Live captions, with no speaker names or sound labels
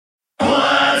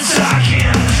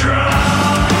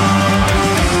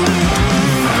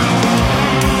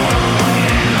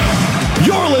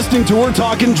to We're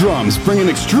Talking Drums, bringing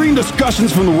extreme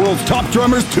discussions from the world's top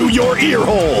drummers to your ear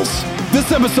holes.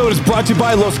 This episode is brought to you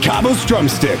by Los Cabos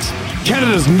Drumsticks,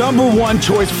 Canada's #1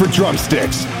 choice for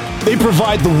drumsticks. They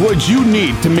provide the wood you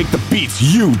need to make the beats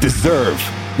you deserve.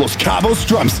 Los Cabos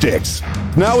Drumsticks.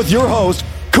 Now with your host,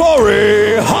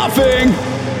 Corey Hoffing.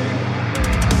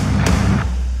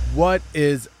 What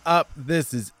is up?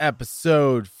 This is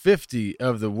episode 50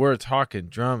 of the We're Talking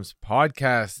Drums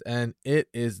podcast, and it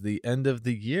is the end of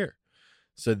the year.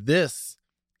 So this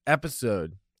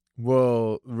episode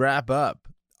will wrap up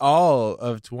all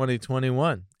of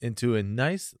 2021 into a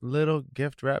nice little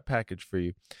gift wrap package for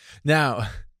you. Now,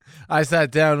 I sat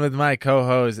down with my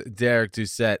co-hosts Derek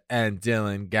Doucette and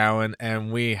Dylan Gowan,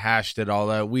 and we hashed it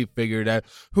all out. We figured out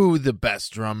who the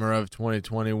best drummer of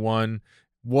 2021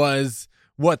 was,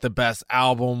 what the best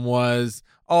album was,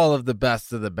 all of the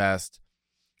best of the best,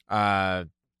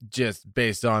 just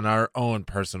based on our own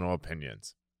personal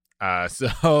opinions.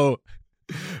 So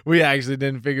we actually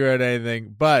didn't figure out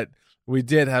anything, but we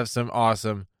did have some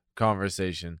awesome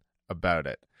conversation about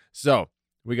it. So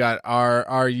we got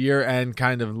our year-end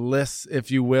kind of lists,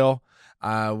 if you will.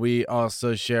 We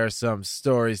also share some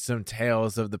stories, some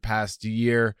tales of the past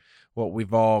year, what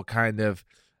we've all kind of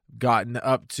gotten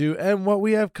up to, and what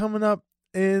we have coming up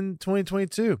in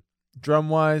 2022, drum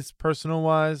wise, personal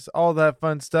wise, all that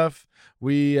fun stuff.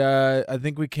 We I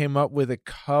think we came up with a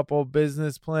couple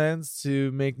business plans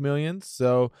to make millions,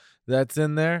 so that's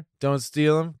in there. Don't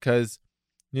steal them, because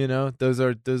you know those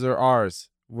are ours.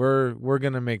 We're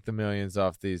gonna make the millions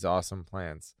off these awesome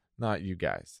plans, not you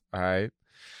guys. All right.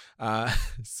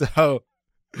 So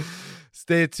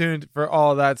stay tuned for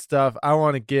all that stuff. I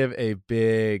want to give a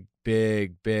big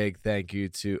thank you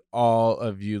to all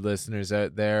of you listeners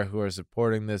out there who are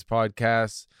supporting this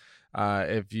podcast.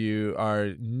 If you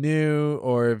are new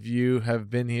or if you have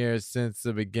been here since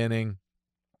the beginning,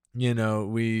 you know,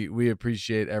 we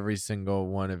appreciate every single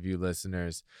one of you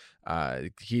listeners.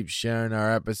 Keep sharing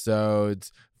our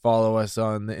episodes, follow us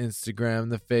on the Instagram,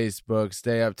 the Facebook,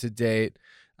 stay up to date.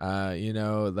 You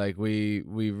know, like we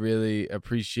really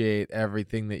appreciate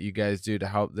everything that you guys do to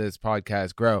help this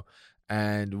podcast grow.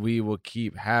 And we will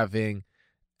keep having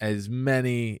as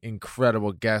many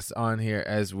incredible guests on here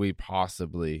as we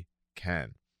possibly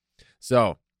can.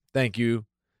 So thank you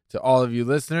to all of you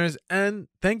listeners, and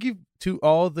thank you to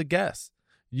all the guests.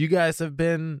 You guys have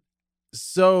been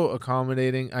so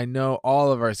accommodating. I know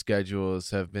all of our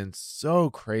schedules have been so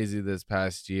crazy this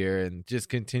past year and just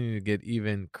continue to get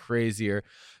even crazier.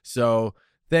 So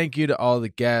thank you to all the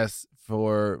guests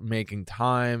for making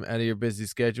time out of your busy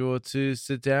schedule to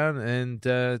sit down and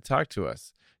talk to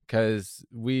us, because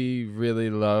we really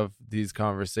love these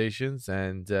conversations,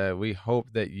 and we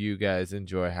hope that you guys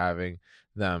enjoy having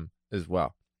them as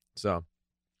well. So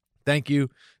thank you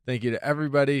to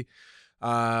everybody.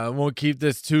 Won't keep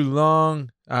this too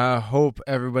long. Hope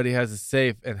everybody has a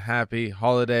safe and happy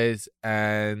holidays,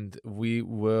 and we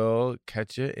will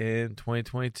catch you in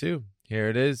 2022. Here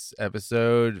it is,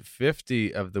 episode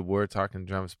 50 of the We're Talking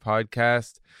Drums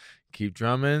podcast. Keep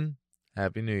drumming.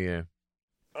 Happy New Year.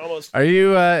 Almost. Are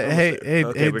you Almost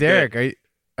hey Derek, good.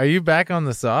 are you back on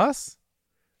the sauce?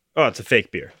 Oh, it's a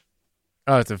fake beer.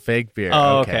 Oh, it's a fake beer.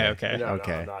 Oh, okay. okay. No,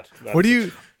 Okay. not What do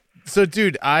you So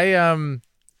dude, do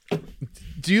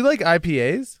you like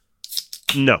IPAs?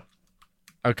 No.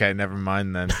 Okay, never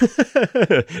mind then.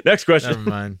 Next question. Never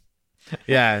mind.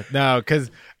 Yeah, no, because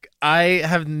I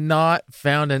have not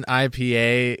found an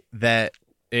IPA that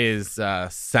is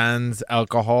sans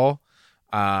alcohol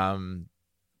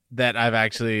that I've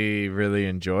actually really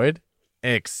enjoyed,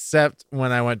 except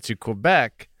when I went to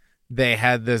Quebec, they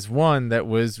had this one that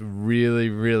was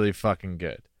really fucking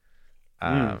good.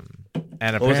 And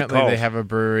apparently they have a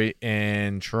brewery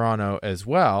in Toronto as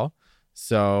well,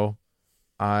 so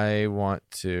I wanted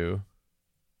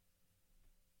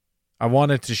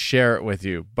to share it with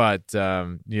you, but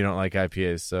you don't like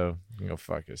IPAs, so you can go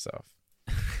fuck yourself.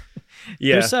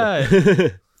 Yeah.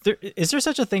 Is there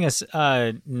such a thing as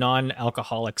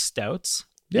non-alcoholic stouts?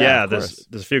 Yeah, of there's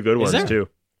course. a few good ones there? too.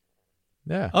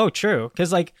 Yeah. Oh, true.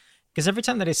 Because every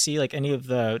time that I see like any of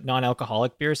the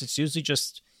non-alcoholic beers, it's usually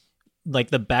just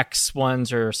like the Beck's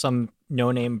ones or some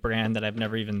no-name brand that I've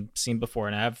never even seen before,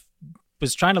 and I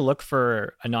was trying to look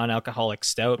for a non-alcoholic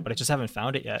stout, but I just haven't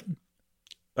found it yet.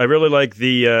 I really like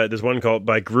the there's one called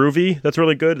by Groovy that's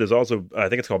really good. There's also I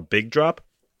think it's called Big Drop.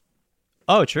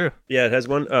 Oh, true. Yeah, it has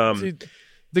one. See,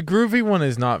 the Groovy one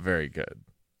is not very good.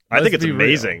 I think Let's it's be real.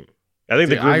 amazing. I think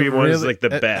the See, I Groovy one is really- like the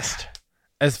best.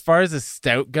 As far as a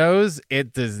stout goes,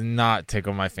 it does not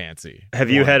tickle my fancy. Have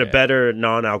you one had a bit. better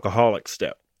non-alcoholic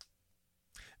stout?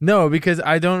 No, because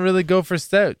I don't really go for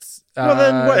stouts. Well,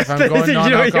 then what? If I'm going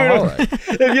non-alcoholic.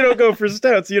 If you don't go for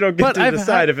stouts, you don't get But to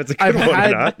decide if it's a good one or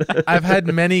not. I've had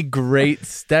many great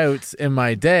stouts in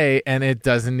my day, and it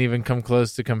doesn't even come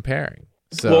close to comparing.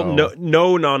 So, Well,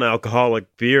 no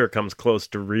non-alcoholic beer comes close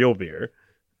to real beer.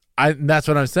 That's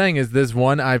what I'm saying is this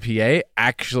one IPA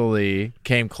actually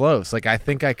came close. Like I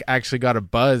think I actually got a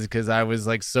buzz because I was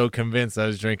like so convinced I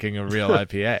was drinking a real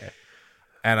IPA,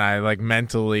 and I like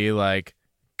mentally like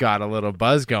got a little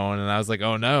buzz going, and I was like,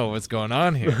 oh no, what's going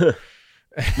on here?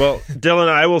 Well, Dylan,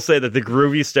 I will say that the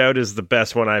Groovy Stout is the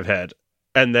best one I've had,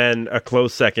 and then a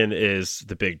close second is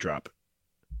the Big Drop.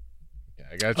 Yeah,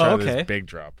 I gotta try okay. this Big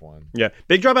Drop one. Yeah,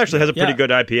 Big Drop actually has a pretty Yeah. good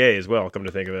IPA as well. Come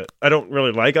to think of it, I don't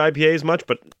really like IPAs much,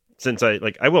 but since I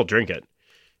will drink it,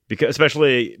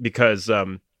 especially because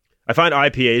I find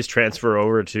IPAs transfer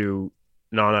over to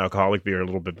non-alcoholic beer a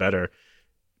little bit better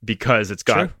because it's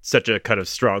got True. such a kind of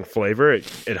strong flavor.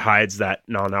 It hides that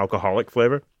non-alcoholic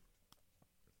flavor.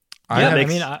 Yeah, I makes-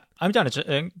 mean, I'm down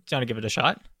to give it a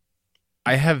shot.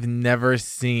 I have never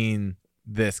seen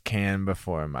this can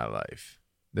before in my life.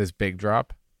 This Big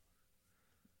Drop.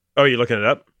 Oh, you're looking it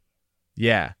up?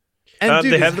 Yeah. And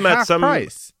dude, they it's have them at half some-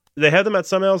 price. They have them at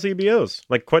some LCBOs,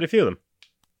 like quite a few of them.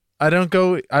 I don't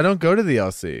go to the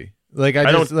LC. Like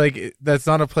I just like that's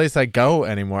not a place I go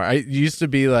anymore. I used to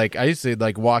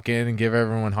like walk in and give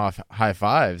everyone high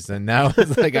fives, and now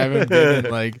it's like I haven't been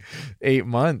in like 8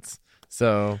 months.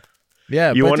 So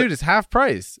yeah, You but wanna- dude, it's half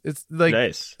price. It's like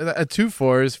Nice. a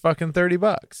 2-4 is fucking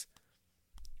 $30,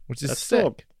 which is That's sick.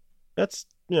 still- That's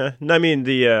yeah. I mean,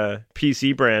 the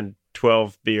PC brand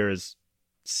 12 beer is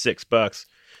 $6,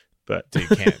 but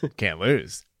Dude, can't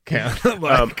lose. Can't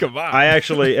like, come on. I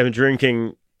actually am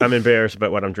drinking. I'm embarrassed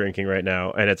about what I'm drinking right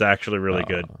now, and it's actually really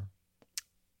good.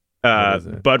 What is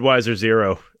it? Budweiser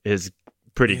Zero is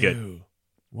pretty good. Ew.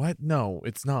 What? No,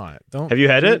 it's not. Don't. Have you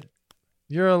had it?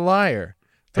 You're a liar.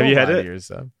 Have Don't you had lie to it?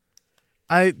 yourself.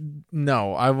 I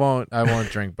won't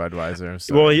drink Budweiser. I'm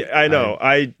sorry. Well, I know.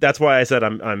 That's why I said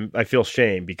I feel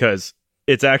shame because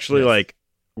it's actually Yes. like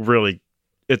really.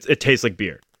 It tastes like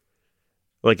beer.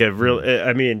 Like a real.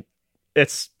 I mean,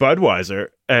 it's Budweiser,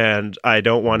 and I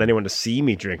don't want anyone to see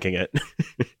me drinking it.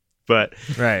 But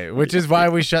Right, which is why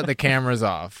we shut the cameras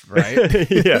off, right?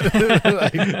 yeah.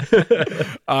 Like,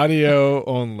 audio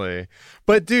only.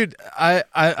 But dude, I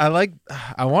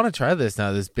want to try this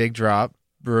now. This Big Drop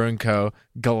Brewing Co.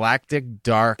 Galactic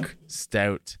Dark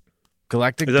Stout,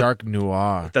 Galactic Is that- Dark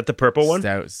Noir Is that the purple one?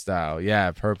 Stout style.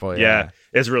 Yeah, purple. Yeah,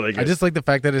 it's really good. I just like the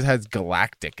fact that it has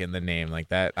galactic in the name like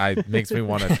that. Makes me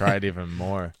want to try it even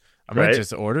more. I might Right?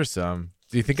 just order some.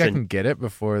 Do you think I can get it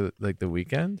before like the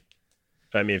weekend?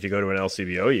 I mean, if you go to an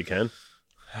LCBO, you can.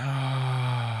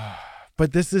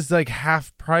 But this is like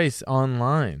half price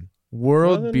online.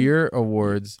 World Well, then- Beer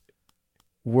Awards,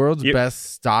 world's You- best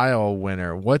style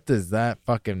winner. What does that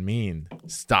fucking mean?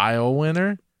 Style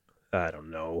winner? I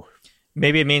don't know.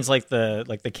 Maybe it means like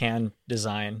the can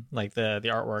design, like the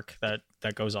artwork that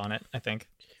goes on it. I think.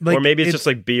 Like, Or maybe it's just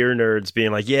like beer nerds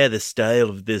being like, yeah, the style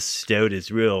of this stout is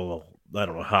real, I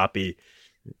don't know, hoppy.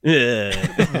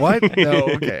 what? No,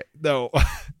 okay, no.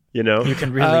 You know? You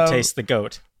can really taste the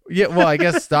goat. Yeah, well, I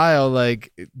guess style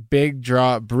like Big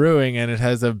Drop Brewing, and it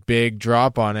has a big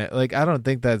drop on it. Like, I don't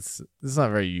think it's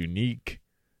not very unique,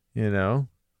 you know.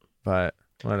 But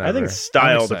whatever. I think I'm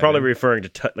style, they're probably excited. referring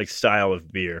to like style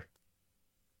of beer.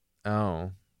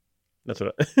 Oh, That's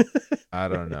what I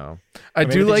don't know. I Or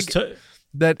maybe do they like just took-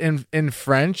 that in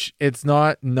French, it's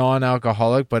not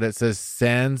non-alcoholic, but it says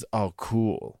sans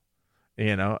alcool.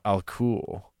 You know,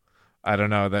 alcool. I don't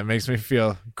know. That makes me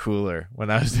feel cooler.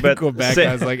 When I was in But Quebec, sa-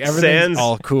 I was like, everything's sans-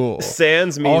 all cool.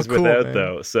 Sans means All cool, without, man.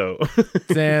 though. So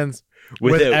Sans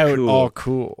Without cool. all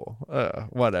cool.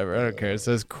 Whatever. I don't care. It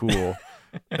says cool.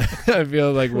 I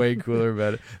feel like way cooler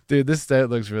about it. Dude, this stout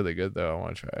looks really good, though. I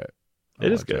want to try it.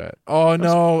 It is good. Oh,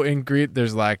 no.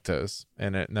 There's lactose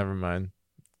in it. Never mind.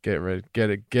 Get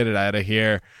it out of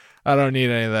here. I don't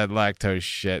need any of that lactose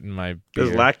shit in my beer.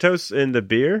 there's lactose in the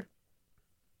beer.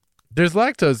 There's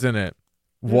lactose in it.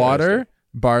 Water,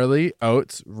 barley,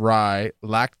 oats, rye,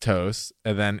 lactose,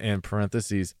 and then in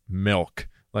parentheses, milk.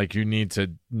 Like you need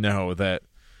to know that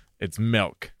it's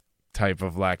milk type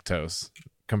of lactose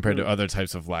compared to other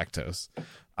types of lactose.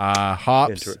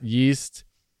 Hops, yeast,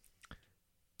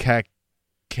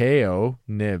 cacao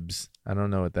nibs. I don't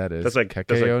know what that is. That's like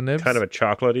cacao nibs. kind of a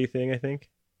chocolatey thing, I think.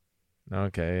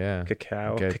 Okay, yeah.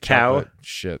 Cacao. Okay, Cacao. chocolate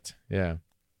shit. Yeah.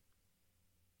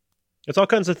 It's all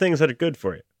kinds of things that are good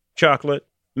for you. Chocolate,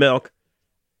 milk,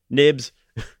 nibs.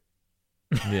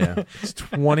 Yeah. It's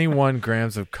 21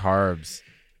 grams of carbs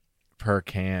per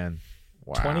can.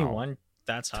 Wow. 21.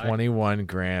 That's high. 21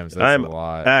 grams. That's I'm a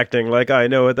lot. acting like I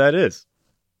know what that is.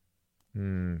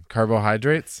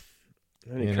 Carbohydrates?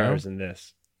 How many carbs in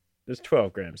this? There's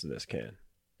 12 grams in this can.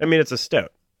 I mean, it's a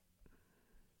stout.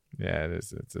 Yeah, it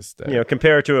is. It's a stout. You know,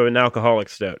 compare it to an alcoholic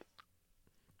stout.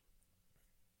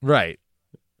 Right.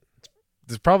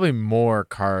 There's probably more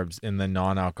carbs in the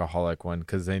non-alcoholic one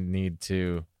because they need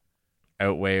to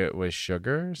outweigh it with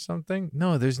sugar or something.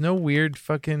 No, there's no weird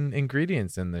fucking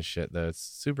ingredients in this shit though. It's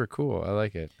super cool. I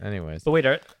like it. Anyways, But wait,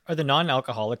 are the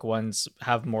non-alcoholic ones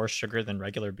have more sugar than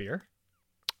regular beer?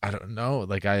 I don't know.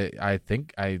 Like I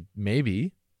think I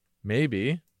maybe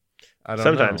I don't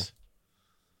Sometimes.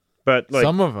 But know. like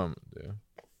Some of them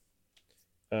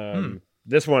do.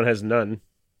 This one has none.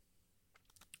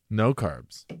 No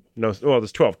carbs, No, well,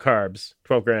 there's 12 carbs,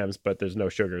 12 grams, but there's no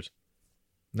sugars.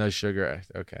 no sugar.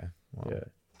 Okay. Well, Yeah.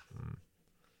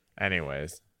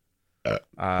 Anyways,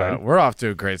 fine. we're off to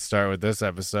a great start with this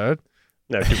episode.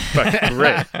 No, dude, fucking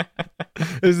great.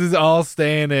 This is all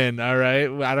staying in. All right,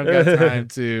 I don't got time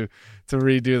to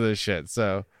redo this shit.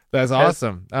 So that's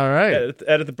awesome. All right,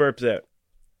 Edit the burps out.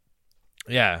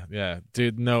 yeah,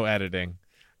 dude. No editing.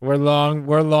 We're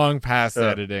long past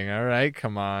editing. All right,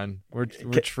 come on. We're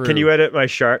true. Can you edit my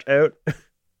shart out?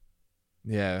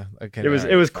 Yeah, okay.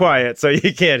 It was quiet, so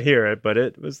you can't hear it, but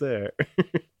it was there.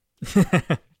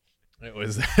 It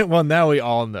was well. Now we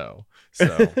all know. So.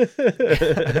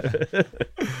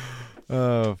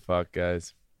 Oh fuck,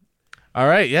 guys. All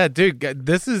right, yeah, dude.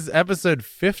 This is episode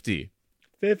 50.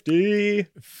 50.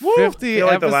 50 I feel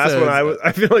like the last one episodes.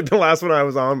 I feel like the last one I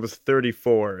was on was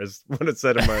 34. Is what it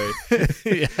said in my.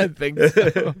 Yeah, I think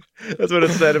so. That's what it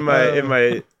said in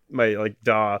my like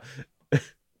DAW.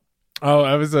 Oh,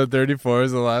 episode 34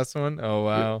 is the last one. Oh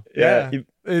wow. Yeah, you've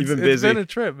been It's busy. been a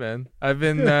trip, man. I've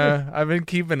been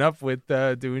keeping up with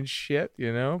doing shit,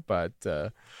 you know. But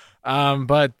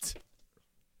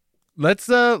let's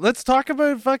talk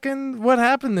about fucking what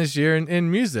happened this year in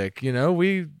music. You know,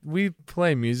 we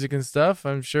play music and stuff.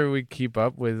 I'm sure we keep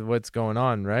up with what's going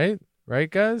on, right? Right,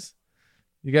 guys?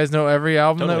 You guys know every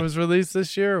album that Totally. was released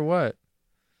this year, or what?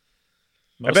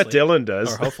 I bet Mostly. Dylan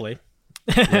does. Or hopefully.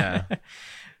 Yeah.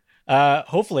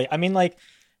 Hopefully. I mean, like,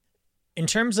 in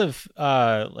terms of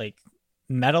like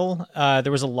metal,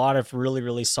 there was a lot of really,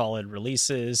 really solid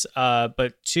releases.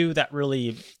 But two that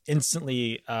really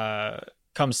instantly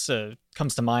comes to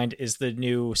mind is the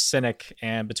new Cynic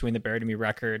and Between the Buried and Me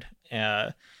record.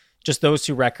 Just those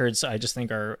two records, I just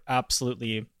think are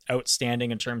absolutely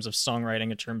outstanding in terms of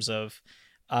songwriting, in terms of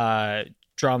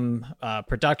drum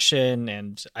production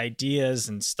and ideas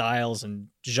and styles and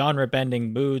genre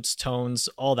bending, moods, tones,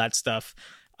 all that stuff.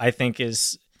 I think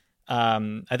those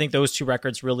two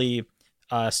records really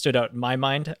stood out in my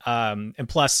mind. And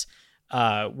plus,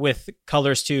 with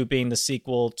Colors 2 being the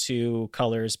sequel to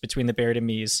Colors Between the Buried and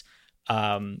Me's,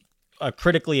 a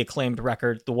critically acclaimed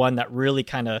record, the one that really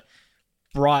kind of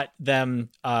brought them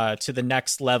to the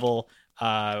next level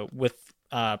with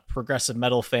progressive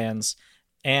metal fans.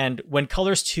 And when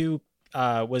Colors 2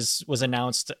 was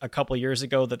announced a couple years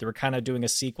ago that they were kind of doing a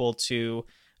sequel to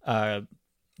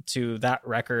that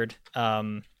record,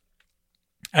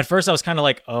 at first I was kind of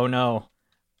like, oh no,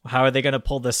 how are they going to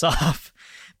pull this off?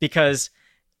 Because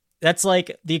that's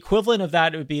like the equivalent of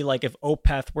that. It would be like if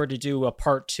Opeth were to do a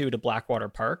part 2 to Blackwater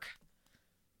Park.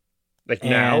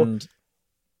 Now?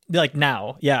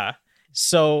 Now, yeah.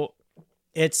 So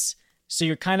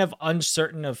you're kind of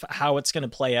uncertain of how it's going to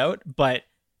play out, but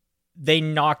they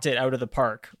knocked it out of the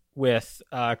park with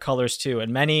Colors 2.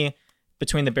 And many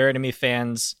Between the Buried and Me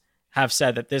fans have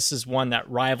said that this is one that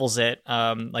rivals it.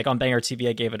 Like on Banger TV,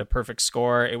 I gave it a perfect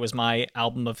score. It was my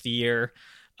album of the year.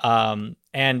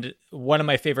 And one of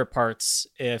my favorite parts,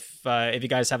 if you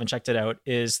guys haven't checked it out,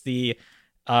 is the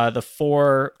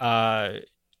 4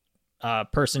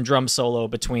 person drum solo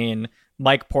between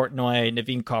Mike Portnoy,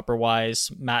 Naveen Copperwise,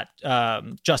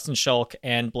 Justin Schulk,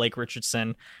 and Blake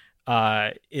Richardson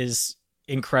is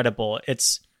incredible.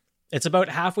 It's about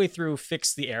halfway through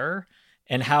Fix the Error,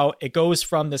 and how it goes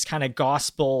from this kind of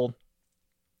gospel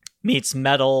meets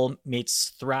metal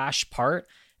meets thrash part,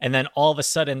 and then all of a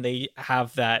sudden they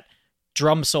have that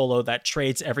drum solo that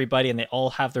trades everybody, and they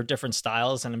all have their different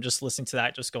styles. And I'm just listening to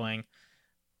that, just going,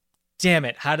 damn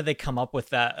it, how did they come up with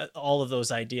that, all of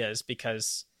those ideas?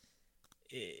 Because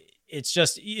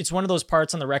it's one of those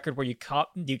parts on the record where you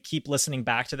keep listening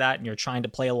back to that and you're trying to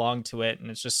play along to it, and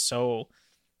it's just so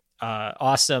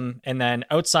awesome. And then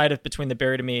outside of Between the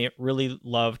Buried and Me, really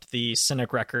loved the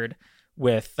Cynic record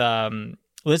with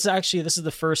this is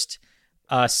the first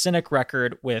Cynic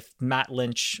record with Matt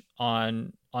Lynch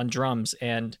on drums,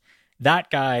 and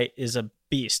that guy is a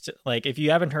beast. Like if you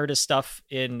haven't heard his stuff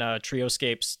in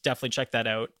Trioscapes, definitely check that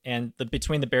out. And the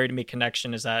Between the Buried and Me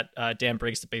connection is that Dan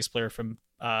Briggs, the bass player from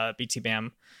BT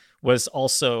Bam, was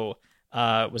also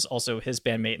his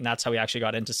bandmate, and that's how he actually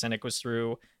got into Cynic, was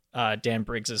through Dan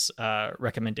Briggs's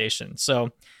recommendation.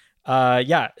 So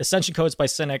Ascension Codes by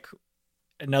Cynic,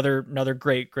 another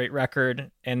great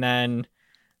record. And then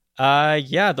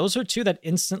those are two that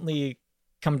instantly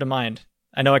come to mind.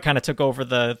 I know I kind of took over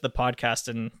the podcast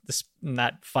in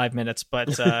that 5 minutes, but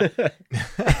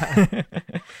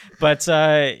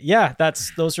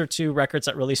those are two records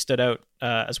that really stood out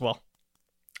as well.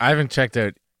 I haven't checked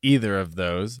out either of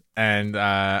those, and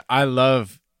I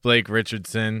love Blake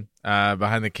Richardson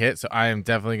behind the kit, so I am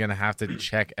definitely going to have to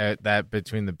check out that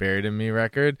Between the Buried and Me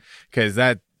record, because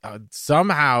that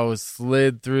somehow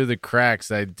slid through the cracks.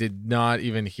 I did not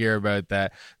even hear about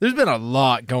that. There's been a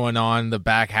lot going on the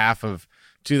back half of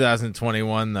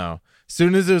 2021 though. As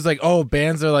soon as it was like, oh,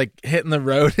 bands are like hitting the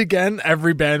road again,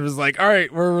 every band was like, all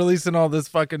right, we're releasing all this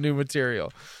fucking new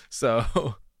material.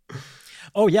 So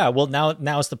oh yeah, well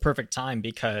now is the perfect time,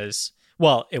 because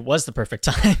it was the perfect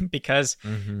time because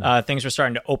things were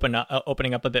starting to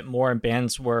opening up a bit more, and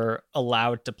bands were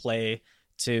allowed to play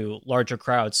to larger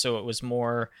crowds. So it was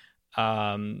more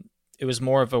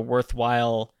of a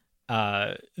worthwhile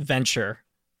venture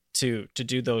to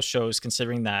do those shows,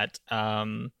 considering that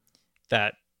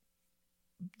that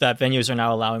venues are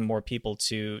now allowing more people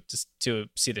to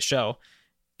see the show.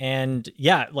 And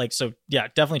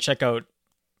definitely check out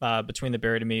Between the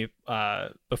Buried and Me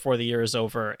before the year is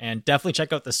over, and definitely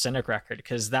check out the Cynic record,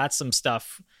 because that's some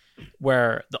stuff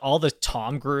where all the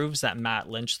tom grooves that Matt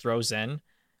Lynch throws in,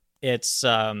 it's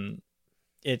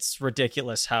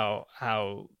ridiculous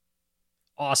how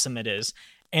awesome it is.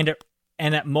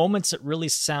 And at moments it really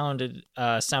sounded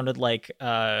like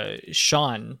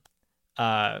Sean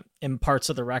in parts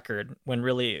of the record, when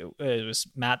really it was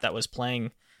Matt that was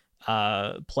playing,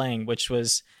 which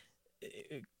was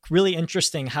really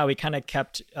interesting how he kind of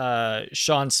kept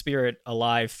Sean's spirit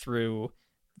alive through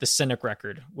the Cynic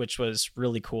record, which was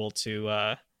really cool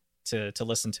to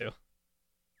listen to.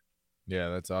 Yeah,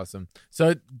 that's awesome.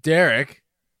 So Derek,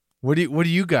 what do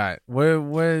you got?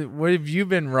 What have you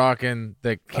been rocking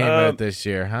that came out this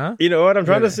year, huh? You know what? I'm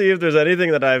trying to see if there's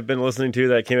anything that I've been listening to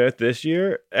that came out this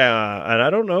year, and I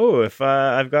don't know if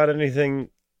I've got anything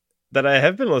that I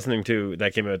have been listening to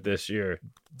that came out this year.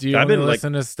 Do you only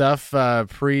listen to stuff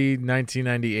pre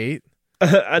 1998?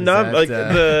 No, like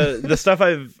the stuff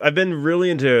I've been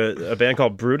really into a band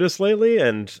called Brutus lately,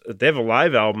 and they have a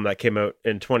live album that came out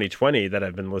in 2020 that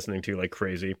I've been listening to like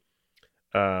crazy.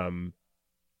 And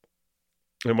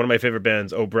one of my favorite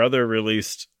bands, Oh Brother,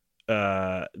 released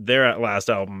their last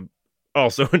album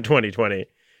also in 2020.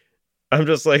 I'm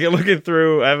just like looking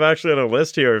through. I'm actually on a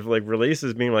list here of like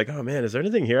releases, being like, oh man, is there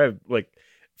anything here I've like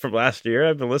from last year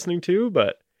I've been listening to?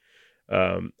 But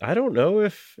I don't know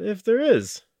if there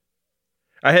is.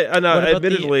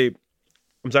 Admittedly,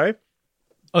 I'm sorry.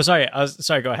 Oh,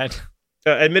 sorry. Go ahead.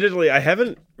 Admittedly, I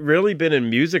haven't really been in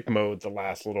music mode the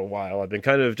last little while. I've been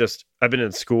I've been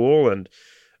in school and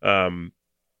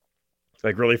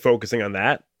like really focusing on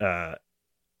that.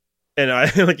 And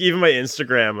I like even my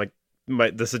Instagram, like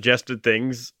the suggested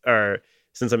things are,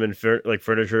 since I'm in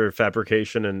furniture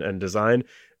fabrication and design,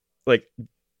 like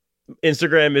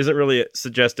Instagram isn't really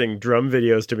suggesting drum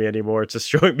videos to me anymore. It's just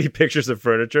showing me pictures of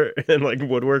furniture and like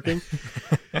woodworking.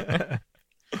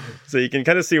 So you can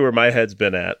kind of see where my head's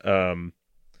been at.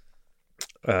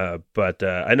 But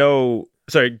I know.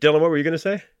 Sorry, Dylan, what were you going to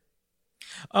say?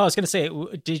 Oh, I was going to say,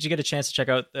 did you get a chance to check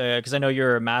out? Because I know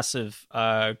you're a massive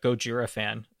Gojira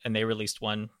fan, and they released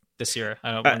one this year.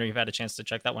 I wonder if you've had a chance to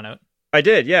check that one out. I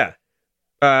did, yeah.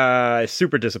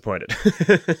 Super disappointed.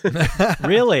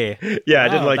 Really? Yeah, I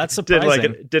didn't like. That's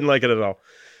surprising. Didn't like it at all.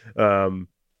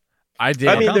 I did.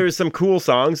 I mean, there was some cool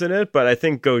songs in it, but I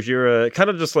think Gojira, kind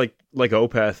of just like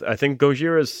Opeth, I think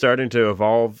Gojira is starting to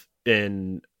evolve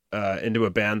into a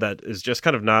band that is just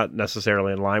kind of not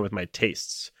necessarily in line with my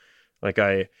tastes. Like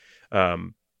I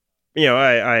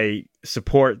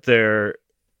support their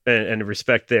and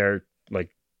respect their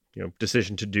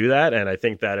decision to do that, and I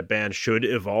think that a band should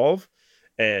evolve.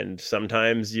 And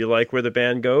sometimes you like where the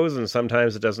band goes, and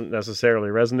sometimes it doesn't necessarily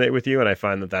resonate with you. And I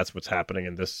find that that's what's happening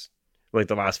in this, like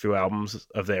the last few albums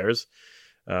of theirs.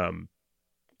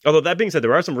 Although that being said,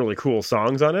 there are some really cool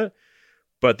songs on it,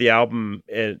 but the album,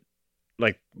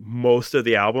 most of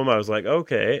the album, I was like,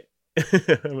 okay,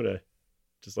 I'm gonna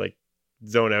just like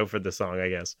zone out for the song, I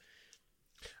guess.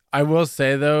 I will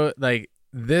say though, like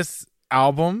this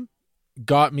album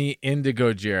got me into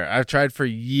Gojira. I've tried for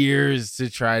years to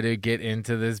try to get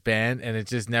into this band, and it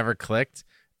just never clicked.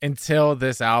 until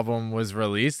this album was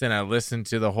released, and I listened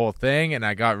to the whole thing and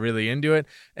I got really into it.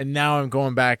 And now I'm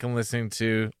going back and listening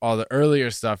to all the earlier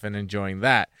stuff and enjoying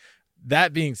that.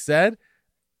 That being said,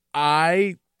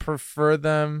 I prefer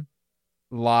them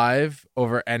live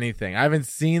over anything. I haven't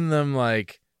seen them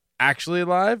like actually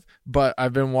live, but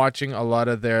I've been watching a lot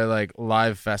of their like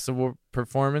live festival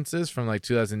performances from like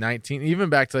 2019, even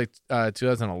back to like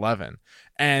 2011,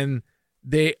 and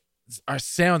they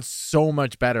sound so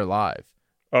much better live.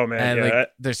 Oh man, and yeah, like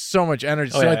there's so much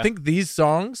energy. Oh, so yeah. I think these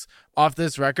songs off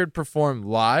this record performed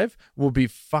live will be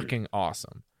fucking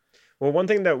awesome. Well, one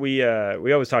thing that we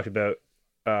always talked about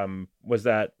was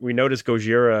that we noticed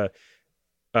Gojira,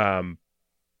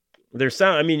 their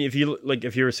sound. I mean, if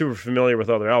you're super familiar with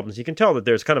other albums, you can tell that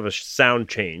there's kind of a sound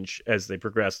change as they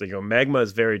progress. They go, Magma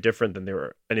is very different than they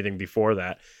were anything before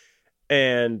that,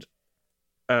 and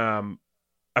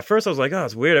at first I was like, oh,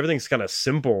 it's weird. Everything's kind of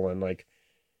simple and like,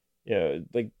 you know,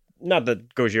 like not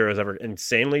that Gojira is ever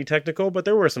insanely technical, but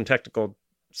there were some technical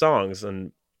songs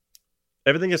and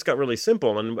everything just got really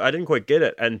simple and I didn't quite get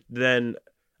it. And then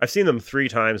I've seen them 3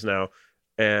 times now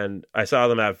and I saw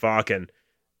them at Wacken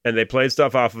and they played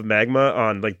stuff off of Magma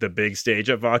on like the big stage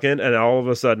at Wacken. And all of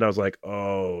a sudden I was like,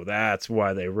 oh, that's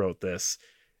why they wrote this.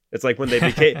 It's like when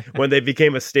they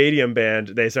became a stadium band,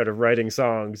 they started writing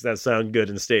songs that sound good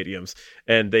in stadiums.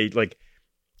 And they like,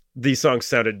 these songs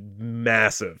sounded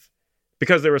massive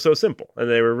because they were so simple and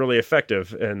they were really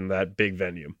effective in that big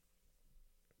venue.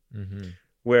 Mm-hmm.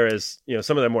 Whereas, you know,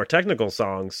 some of the more technical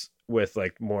songs with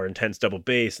like more intense double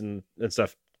bass and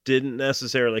stuff didn't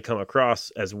necessarily come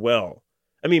across as well.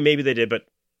 I mean, maybe they did, but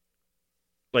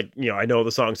like, you know, I know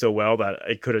the song so well that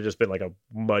it could have just been like a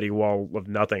muddy wall of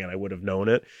nothing and I would have known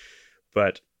it.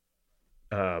 But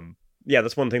yeah,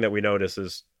 that's one thing that we notice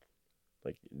is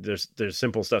like there's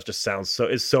simple stuff just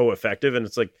is so effective. And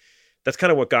it's like, that's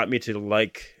kind of what got me to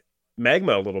like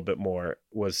Magma a little bit more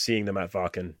was seeing them at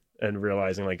Wacken and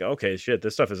realizing like, okay, shit,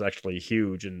 this stuff is actually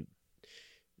huge and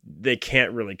they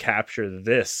can't really capture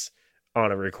this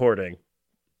on a recording.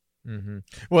 Mm-hmm.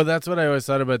 Well, that's what I always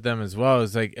thought about them as well.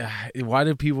 Is like, why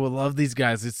do people love these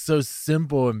guys? It's so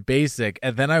simple and basic.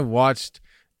 And then I watched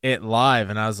it live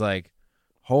and I was like,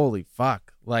 holy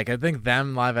fuck. Like, I think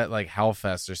them live at like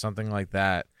Hellfest or something like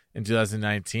that in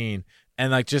 2019.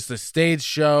 And like just the stage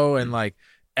show and like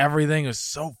everything was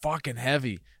so fucking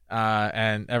heavy.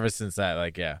 And ever since that,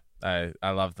 like, yeah, I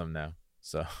love them now.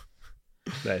 So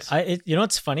Nice. You know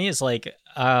what's funny is like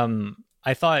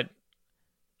I thought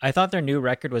their new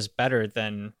record was better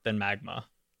than Magma,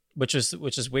 which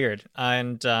is weird.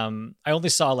 And I only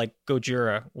saw like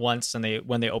Gojira once, and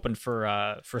when they opened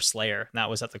for Slayer, and that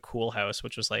was at the Cool House,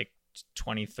 which was like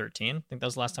 2013. I think that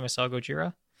was the last time I saw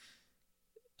Gojira.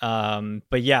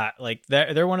 But yeah, like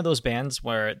they're one of those bands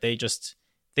where they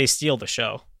steal the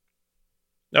show.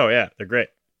 Oh yeah, they're great.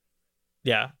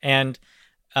 Yeah, and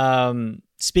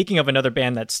speaking of another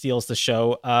band that steals the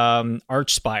show,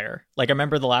 Archspire. Like I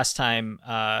remember the last time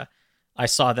I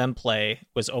saw them play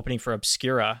was opening for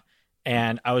Obscura,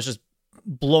 and I was just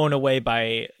blown away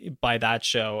by that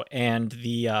show and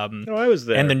the Oh, I was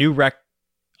there. and the new rec.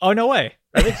 Oh no way!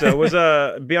 I think so. Was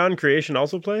Beyond Creation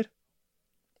also played?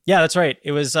 Yeah, that's right.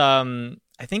 It was I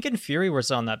think Infuri was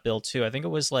on that bill too. I think it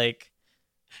was like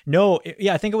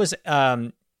I think it was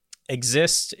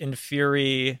Exist,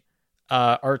 Infuri,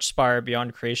 Archspire,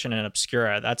 Beyond Creation, and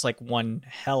Obscura. That's like one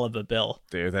hell of a bill.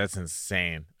 dude, that's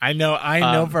insane. I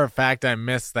know for a fact I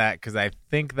missed that because I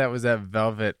think that was at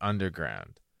Velvet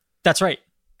Underground. That's right.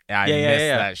 Yeah, I Yeah, missed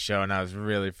yeah. that show and I was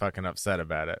really fucking upset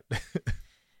about it.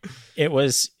 It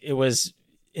was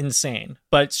insane.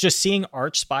 But it's just seeing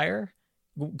Archspire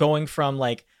going from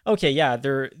like, okay, yeah,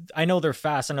 I know they're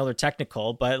fast, I know they're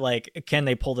technical, but like, can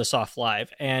they pull this off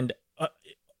live? And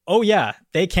oh yeah,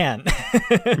 they can.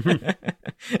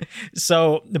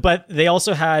 So, but they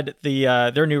also had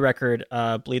their new record,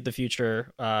 Bleed the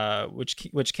Future,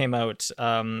 which came out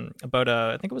I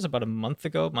think it was about a month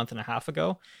and a half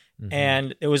ago. Mm-hmm.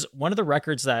 And it was one of the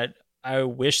records that I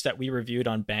wish that we reviewed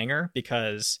on Banger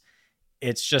because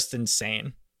it's just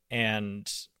insane.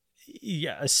 And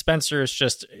yeah, Spencer is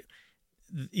just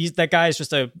he's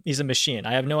a machine.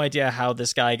 I have no idea how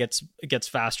this guy gets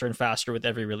faster and faster with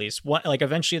every release. Like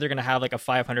eventually they're gonna have like a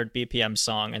 500 BPM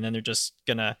song, and then they're just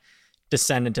gonna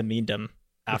descend into meandom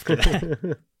after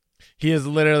that. He is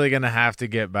literally gonna have to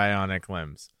get bionic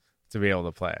limbs to be able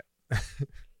to play it.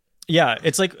 Yeah,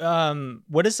 it's like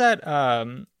what is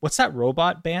that? What's that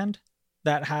robot band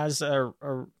that has a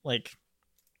like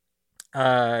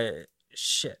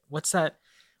shit? What's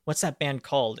that band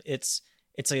called? It's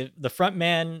the front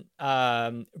man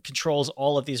controls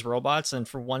all of these robots, and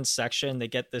for one section they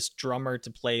get this drummer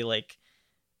to play like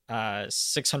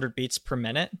 600 beats per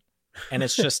minute, and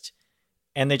it's just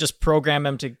and they just program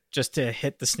him to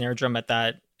hit the snare drum at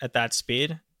that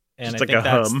speed, and just I think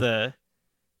that's the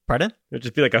pardon. It'd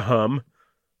just be like a hum.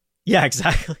 Yeah,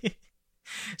 exactly.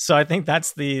 So I think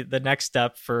that's the next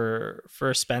step for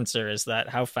Spencer, is that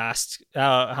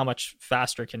how much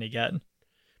faster can he get?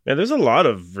 Man, there's a lot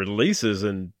of releases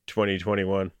in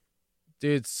 2021.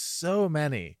 Dude, so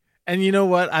many. And you know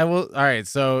what? All right,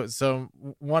 so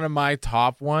one of my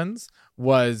top ones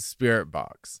was Spirit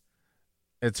Box,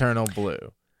 Eternal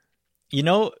Blue. You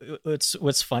know,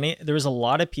 what's funny? There was a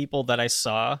lot of people that I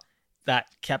saw that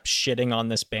kept shitting on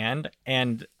this band,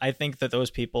 and I think that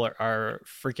those people are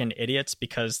freaking idiots,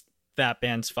 because that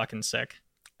band's fucking sick.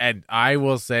 And I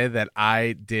will say that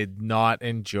I did not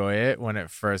enjoy it when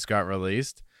it first got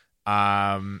released.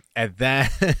 And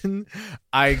then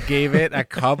I gave it a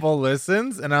couple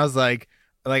listens, and I was like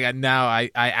now I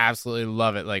absolutely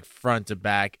love it, like front to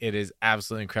back. It is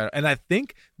absolutely incredible. And I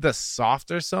think the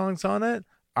softer songs on it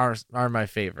are my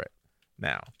favorite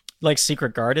now. Like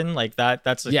Secret Garden, like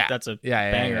that's a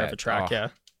banger of a track.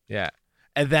 Yeah.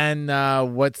 And then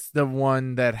what's the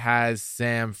one that has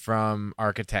Sam from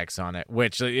Architects on it,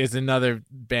 which is another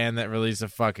band that released a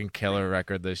fucking killer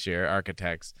record this year,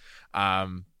 Architects.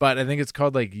 But I think it's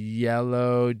called like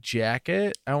Yellow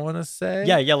Jacket, I want to say.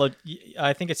 Yeah,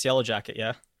 I think it's Yellow Jacket,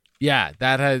 yeah. Yeah,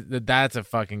 that's a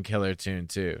fucking killer tune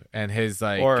too. And his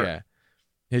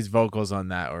his vocals on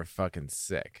that were fucking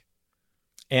sick.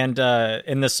 And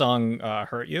in the song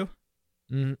Hurt You?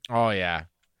 Oh yeah.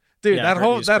 Dude, yeah,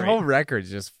 that whole record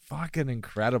is just fucking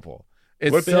incredible.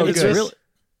 It's what so band good. is this?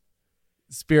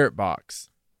 Spirit Box.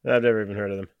 I've never even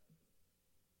heard of them.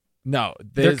 No,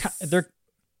 they're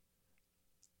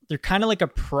kind of like a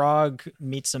prog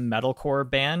meets a metalcore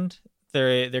band.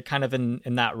 They're kind of in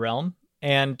that realm.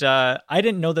 And I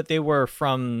didn't know that they were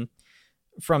from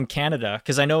Canada,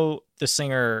 because I know the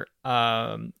singer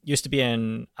used to be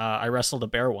in I Wrestled a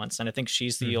Bear Once, and I think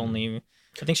she's the only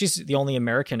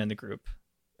American in the group.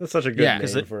 That's such a good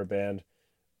name for a band.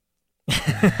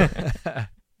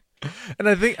 And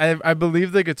I think I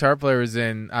believe the guitar player was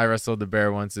in I Wrestled the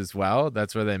Bear Once as well.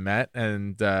 That's where they met,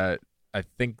 and I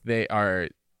think they are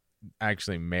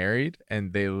actually married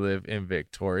and they live in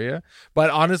Victoria. But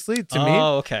honestly, to me,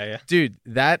 okay, dude,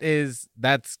 that's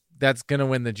gonna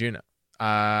win the Juno.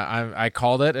 I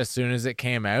called it as soon as it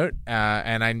came out,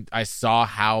 and I saw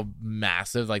how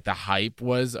massive like the hype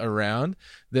was around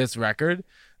this record.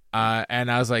 And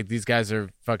I was like, these guys are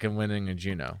fucking winning a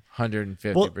Juno,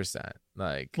 150%.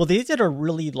 Well, they did a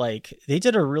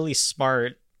really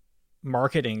smart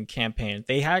marketing campaign.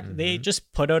 They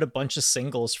just put out a bunch of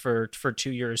singles for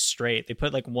 2 years straight. They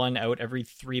put like one out every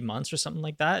 3 months or something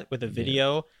like that with a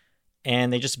video,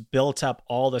 and they just built up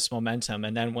all this momentum.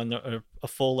 And then when a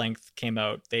full length came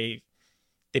out, they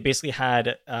basically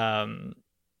had a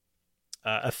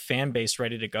fan base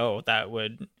ready to go that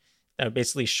would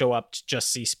basically show up to just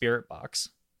see Spirit Box.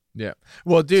 Yeah.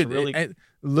 Well, dude, really...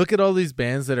 look at all these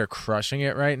bands that are crushing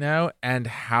it right now and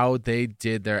how they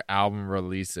did their album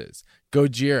releases.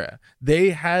 Gojira, they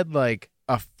had like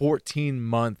a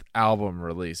 14-month album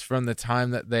release from the time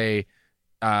that they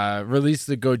released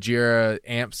the Gojira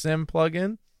Amp Sim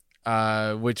plugin,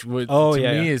 which would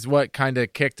me is what kind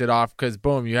of kicked it off, because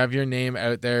boom, you have your name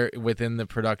out there within the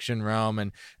production realm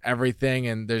and everything,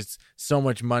 and there's so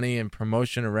much money and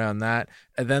promotion around that.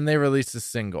 And then they released a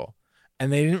single,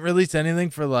 and they didn't release anything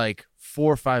for like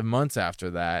 4 or 5 months after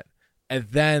that, and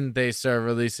then they started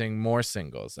releasing more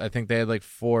singles. I think they had like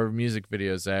 4 music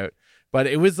videos out, but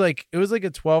it was like a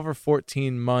 12 or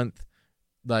 14 month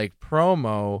like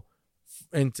promo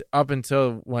up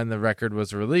until when the record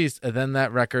was released, and then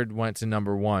that record went to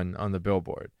number 1 on the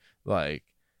Billboard, like,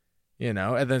 you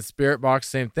know. And then Spirit Box,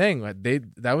 same thing.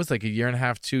 That was like a year and a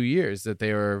half, 2 years that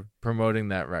they were promoting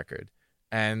that record,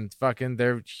 and fucking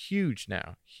they're huge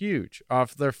now, huge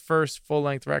off their first full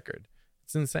length record.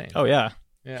 It's insane. Oh yeah.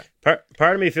 Part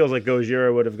of me feels like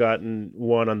Gojira would have gotten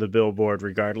 1 on the Billboard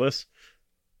regardless,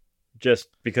 just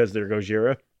because they're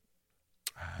Gojira.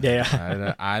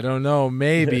 Yeah. I don't know,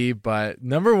 maybe, but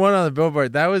number 1 on the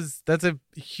Billboard, that's a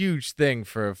huge thing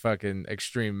for a fucking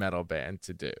extreme metal band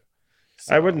to do.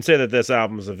 So, I wouldn't say that this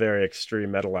album is a very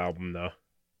extreme metal album, though.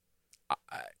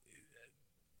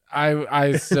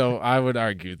 I would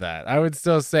argue that. I would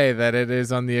still say that it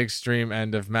is on the extreme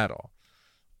end of metal,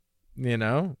 you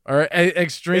know, or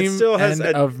extreme end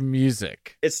of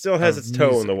music. It still has its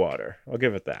toe in the water. I'll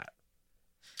give it that.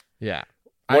 Yeah.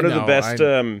 One of the best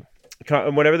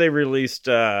whenever they released,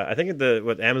 I think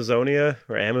Amazonia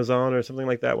or Amazon or something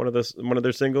like that, one of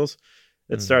their singles,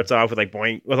 it starts off with like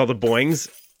boing with all the boings.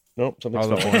 Nope, something's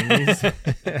All the falling. boingies.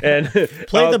 And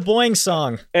Play the Boing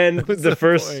song. And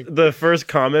the first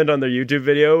comment on their YouTube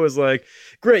video was like,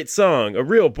 "Great song, a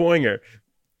real boinger."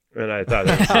 And I thought,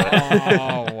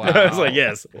 Oh wow! I was like,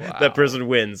 "Yes, Wow. that person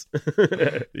wins."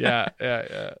 Yeah.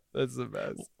 That's the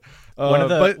best. One of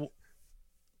the but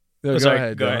no, go sorry,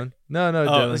 ahead, go Dylan. ahead. No,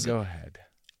 Dylan, go ahead.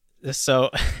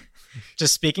 So,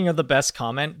 just speaking of the best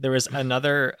comment, there was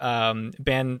another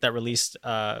band that released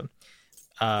an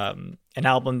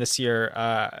album this year.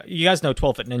 You guys know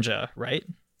 12 Foot Ninja, right?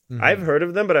 Mm-hmm. I've heard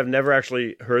of them, but I've never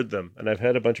actually heard them, and I've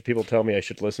had a bunch of people tell me I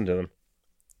should listen to them.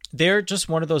 They're just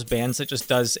one of those bands that just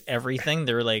does everything.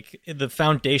 They're like, the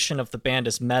foundation of the band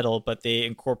is metal, but they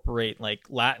incorporate like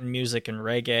Latin music and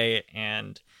reggae,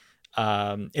 and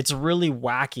it's really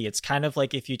wacky. It's kind of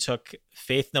like if you took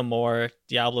Faith No More,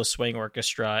 Diablo Swing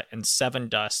Orchestra, and Seven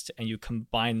Dust, and you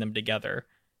combine them together,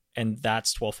 and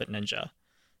that's 12 Foot Ninja.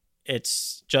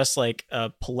 It's just like a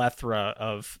plethora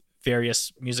of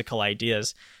various musical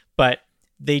ideas, but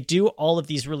they do all of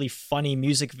these really funny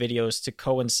music videos to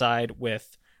coincide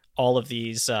with all of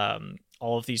these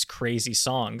crazy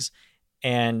songs.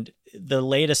 And the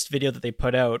latest video that they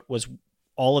put out was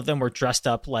all of them were dressed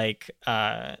up like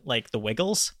the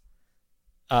Wiggles.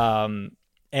 And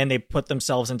they put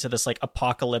themselves into this like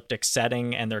apocalyptic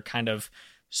setting, and they're kind of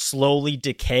slowly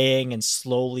decaying and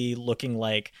slowly looking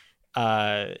like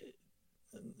they're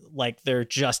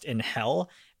just in hell.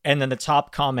 And then the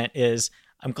top comment is,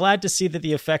 "I'm glad to see that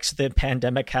the effects of the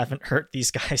pandemic haven't hurt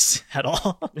these guys at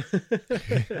all."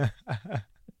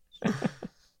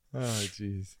 Oh,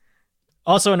 jeez.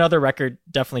 Also, another record,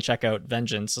 definitely check out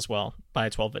Vengeance as well by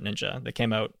 12 Bit Ninja that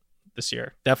came out this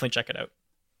year. Definitely check it out.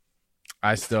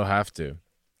 I still have to,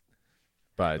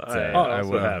 but I I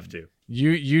also will have to.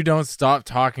 You don't stop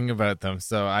talking about them,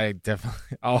 so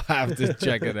I'll have to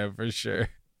check it out for sure.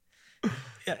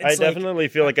 Yeah, I definitely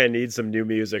feel like I need some new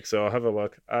music, so I'll have a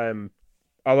look.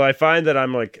 Although I find that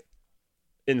I'm like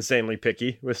insanely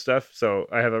picky with stuff, so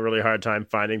I have a really hard time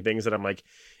finding things that I'm like,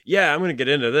 yeah, I'm gonna get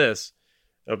into this.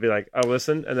 I'll be like, I'll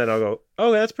listen, and then I'll go,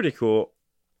 oh, that's pretty cool.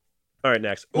 All right,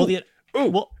 next. Ooh, I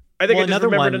think I just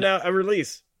remembered a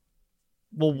release.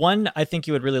 Well, one I think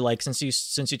you would really like, since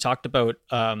you talked about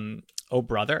Oh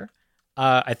Brother,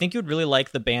 I think you would really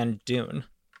like the band Dune.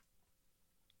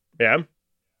 Yeah.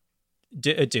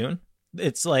 Dune.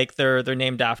 It's like they're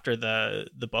named after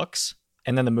the books,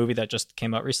 and then the movie that just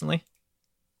came out recently.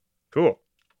 Cool.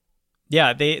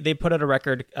 Yeah, they put out a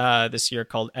record this year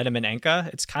called Edom and Enka.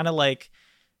 It's kind of like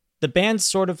the band's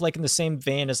sort of like in the same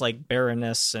vein as like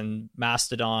Baroness and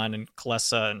Mastodon and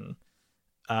Kalesa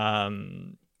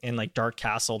and like Dark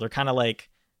Castle. They're kind of like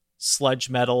sludge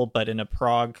metal, but in a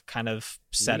prog kind of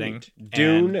setting.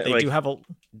 Dune, and they do have a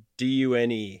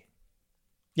Dune.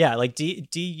 Yeah, like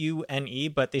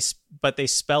Dune, but they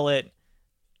spell it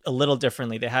a little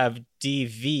differently. They have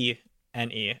Dvne,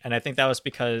 and I think that was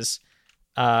because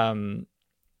to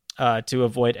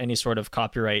avoid any sort of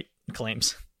copyright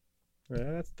claims.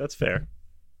 Yeah, that's fair.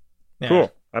 Yeah.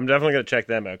 Cool. I'm definitely gonna check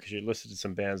them out because you listed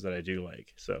some bands that I do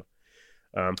like. So,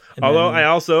 although I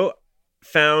also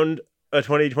found a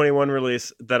 2021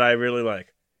 release that I really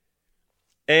like,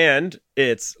 and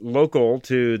it's local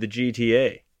to the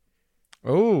GTA.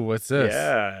 Oh, what's this?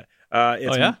 Yeah.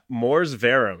 It's Mors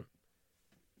Verum.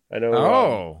 I know.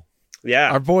 Oh.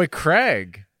 Yeah. Our boy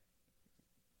Craig.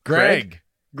 Greg.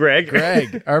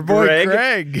 Our boy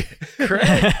Greg.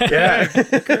 Yeah.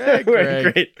 Greg.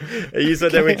 Great. You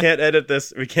said that we can't edit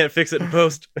this. We can't fix it in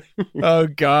post. Oh,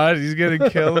 God. He's going to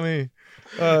kill me.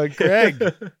 Greg.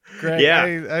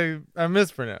 Yeah. I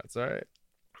mispronounced. All right.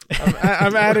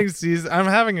 I'm adding C's. I'm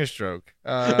having a stroke.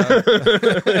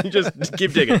 Just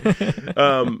keep digging.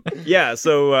 Yeah.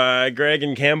 So Greg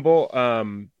and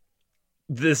Campbell.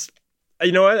 This,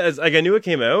 you know what? As like I knew it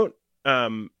came out.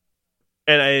 And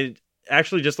I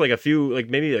actually just like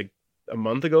maybe like a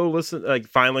month ago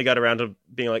finally got around to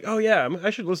being like, oh yeah, I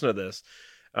should listen to this.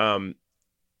 And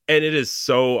it is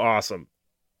so awesome.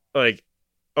 Like,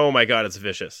 oh my God, it's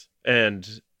vicious and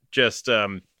just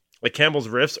like Campbell's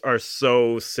riffs are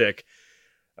so sick.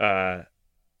 I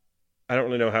don't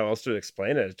really know how else to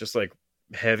explain it. It's just like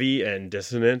heavy and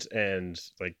dissonant and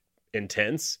like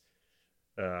intense,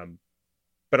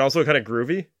 but also kind of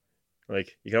groovy.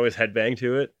 Like you can always headbang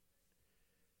to it.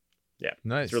 Yeah,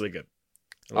 nice. It's really good.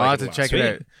 I'll have to check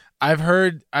it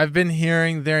out. I've been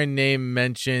hearing their name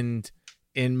mentioned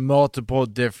in multiple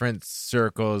different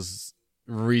circles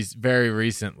very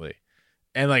recently,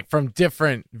 and like from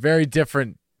very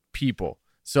different people.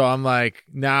 So I'm like,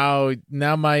 now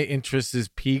my interest is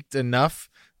piqued enough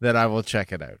that I will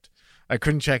check it out. I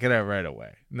couldn't check it out right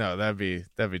away. No, that'd be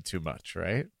too much,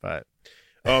 right? But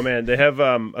Oh man, they have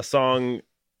a song.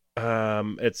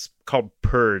 It's called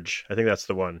Purge. I think that's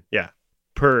the one. Yeah,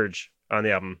 Purge on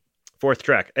the album, 4th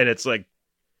track, and it's like,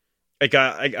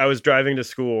 I was driving to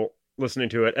school listening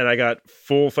to it, and I got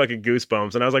full fucking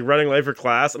goosebumps, and I was like running late for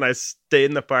class, and I stayed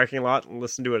in the parking lot and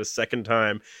listened to it a second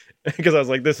time because I was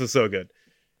like, this is so good.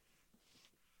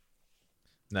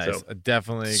 nice. So,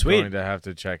 Definitely Sweet. going to have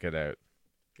to check it out.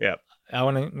 Yeah,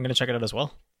 I'm gonna check it out as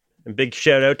well. and big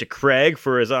shout out to Craig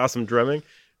for his awesome drumming.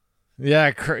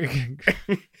 Yeah, Craig.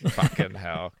 Fucking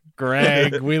hell.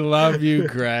 Greg, we love you,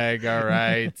 Greg. All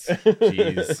right.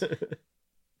 Jeez.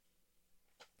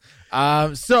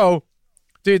 So,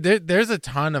 dude, there's a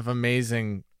ton of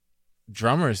amazing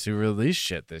drummers who released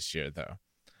shit this year, though.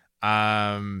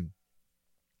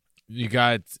 You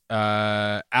got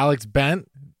Alex Bent,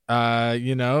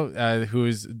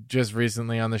 who's just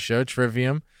recently on the show,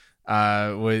 Trivium,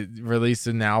 released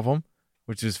an album,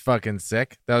 which is fucking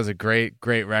sick. That was a great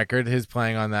record. His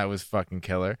playing on that was fucking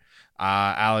killer.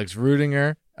 Alex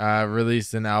Rudinger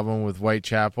released an album with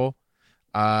Whitechapel.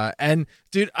 And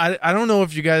dude, I don't know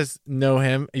if you guys know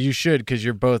him. You should, because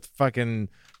you're both fucking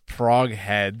prog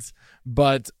heads.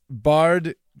 But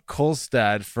Bard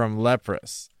Kolstad from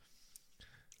Leprous.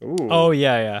 Ooh. Oh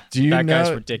yeah. Do you that guy's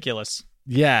know- ridiculous.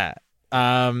 Yeah.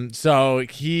 So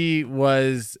he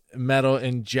was Metal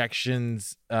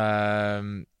Injection's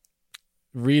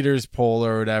readers poll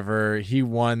or whatever. He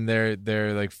won their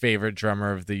like favorite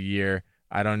drummer of the year.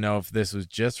 I don't know if this was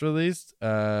just released,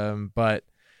 but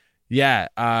yeah,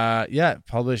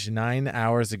 published 9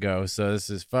 hours ago. So this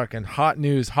is fucking hot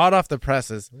news, hot off the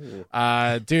presses.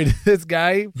 Dude, this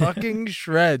guy fucking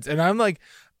shreds, and I'm like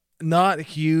not a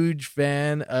huge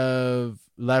fan of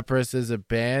Leprous as a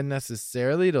band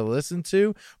necessarily to listen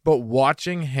to, but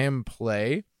watching him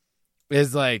play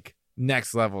is like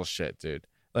next level shit, dude.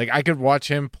 Like I could watch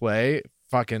him play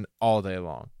fucking all day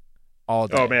long. All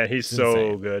day. Oh man, he's It's so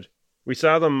insane. good. We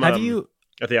saw them Have you?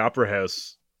 at the Opera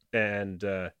House, and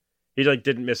he like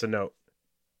didn't miss a note.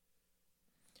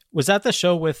 Was that the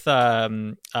show with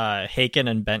Haken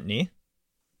and Bentley?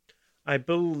 I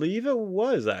believe it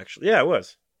was actually. Yeah, it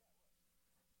was.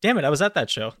 Damn it, I was at that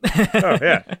show. Oh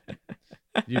yeah.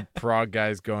 You prog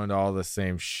guys going to all the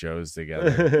same shows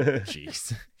together.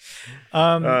 Jeez.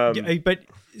 But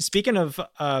speaking of,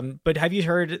 but have you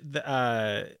heard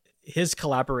his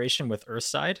collaboration with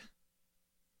Earthside?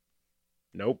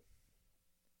 Nope.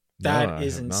 That No, I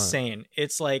is have not. insane.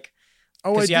 It's like,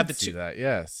 Oh, I 'cause did you have the see two- that.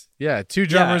 Yes. Yeah. 2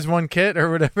 drummers, 1 kit,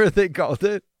 or whatever they called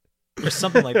it. or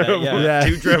something like that. Yeah. Yeah.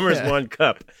 2 drummers, Yeah. 1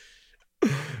 cup.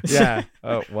 Yeah.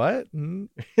 Oh, what? Hmm?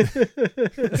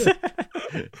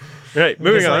 Right,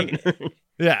 moving It's on. like-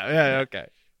 Yeah. Okay.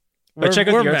 But check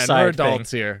out we're the men. Earthside We're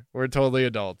adults here. We're totally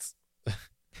adults.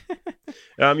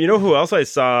 You know who else I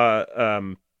saw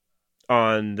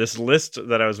on this list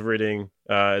that I was reading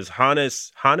is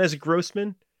Hannes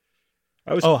Grossman.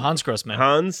 Hans Grossman.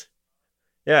 Hans.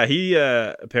 Yeah, he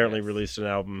apparently released an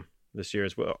album this year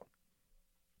as well.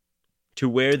 To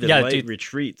Where the Yeah, Light dude.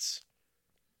 Retreats.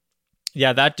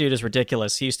 Yeah, that dude is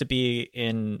ridiculous. He used to be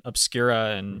in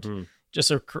Obscura and Mhm. just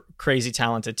a crazy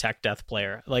talented tech death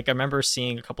player. Like I remember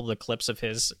seeing a couple of the clips of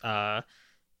his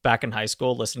back in high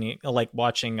school,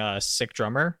 watching Sick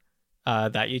Drummer,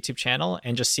 that YouTube channel,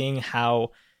 and just seeing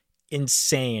how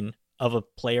insane of a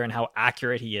player and how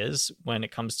accurate he is when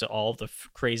it comes to all the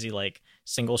crazy like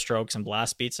single strokes and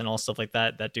blast beats and all stuff like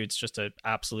that. That dude's just an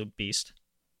absolute beast.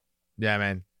 Yeah,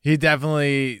 man. He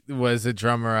definitely was a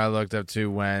drummer I looked up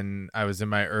to when I was in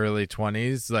my early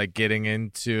 20s, like getting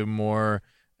into more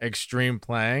extreme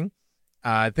playing.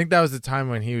 I think that was the time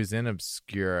when he was in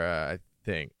Obscura, I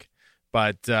think.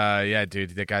 But yeah,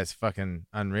 dude, that guy's fucking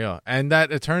unreal. And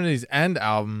that Eternity's End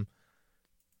album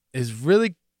is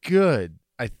really good,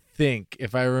 I think,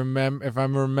 if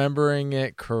I'm remembering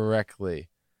it correctly.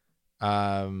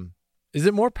 Is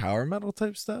it more power metal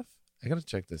type stuff? I gotta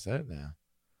check this out now.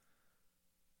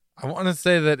 I want to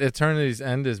say that Eternity's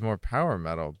End is more power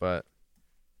metal, but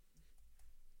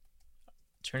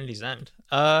Eternity's End.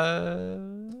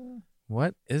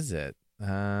 what is it?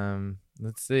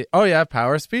 Let's see. Oh yeah,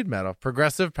 power speed metal,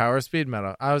 progressive power speed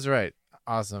metal. I was right.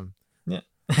 Awesome. Yeah.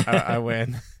 I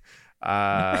win.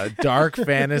 Dark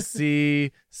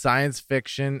fantasy, science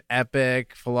fiction,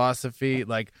 epic, philosophy,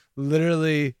 like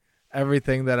literally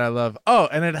everything that I love. Oh,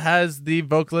 and it has the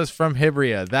vocalist from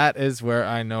Hybria. That is where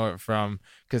I know it from,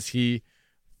 because he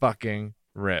fucking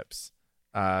rips.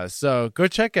 So go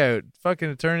check out fucking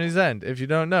Eternity's End if you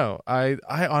don't know. I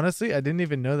honestly I didn't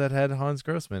even know that had Hans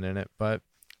Grossman in it, but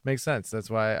makes sense. That's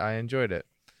why I enjoyed it.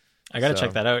 I gotta So-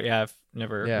 check that out. Yeah, I've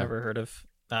never Yeah. heard of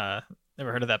that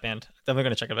band. Definitely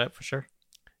gonna check it out for sure.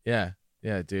 Yeah,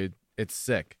 dude, it's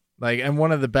sick. Like, and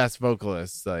one of the best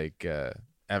vocalists like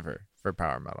ever for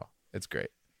power metal. It's great.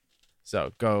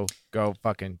 So go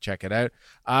fucking check it out.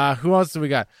 Who else do we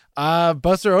got?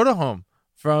 Buster Odahome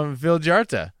from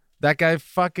Viljarta. That guy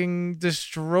fucking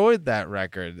destroyed that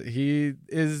record. He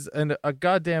is a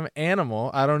goddamn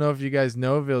animal. I don't know if you guys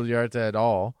know Viljarta at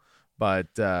all,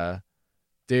 but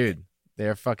dude,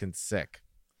 they're fucking sick.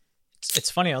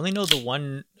 It's funny. I only know the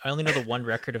one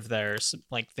record of theirs.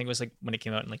 Like, I think it was like when it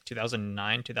came out in like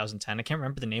 2009, 2010. I can't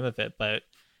remember the name of it, but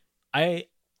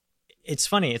it's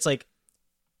funny. It's like,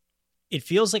 it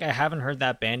feels like I haven't heard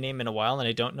that band name in a while, and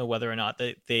I don't know whether or not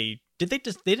they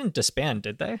didn't disband,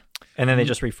 did they? And then they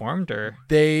just reformed, or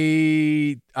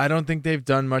I don't think they've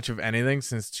done much of anything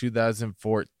since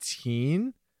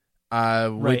 2014,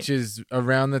 which is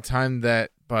around the time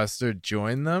that Buster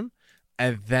joined them.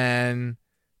 And then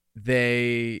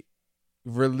they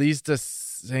released a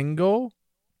single,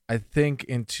 I think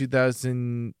in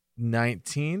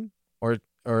 2019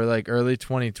 or like early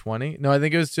 2020. No, I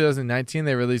think it was 2019.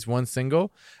 They released one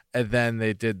single, and then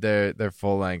they did their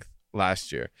full length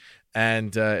last year.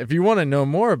 And if you want to know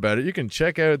more about it, you can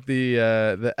check out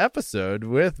the episode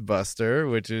with Buster,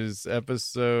 which is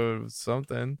episode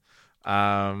something.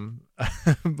 But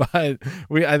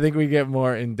I think we get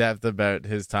more in depth about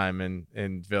his time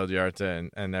in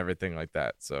Viljarta and everything like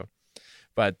that. So,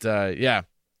 but yeah,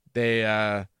 they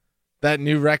that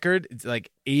new record, it's like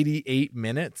 88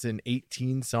 minutes and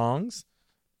 18 songs,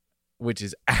 which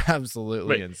is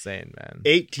absolutely insane, man.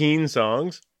 18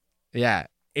 songs? Yeah.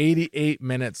 88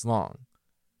 minutes long.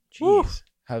 Jeez.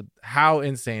 How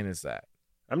insane is that?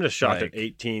 I'm just shocked at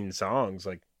 18 songs.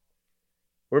 Like,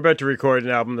 we're about to record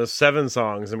an album that's 7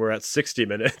 songs, and we're at 60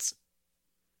 minutes.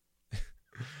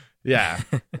 Yeah.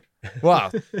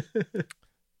 Wow.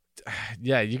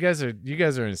 Yeah, you guys are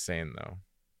insane though.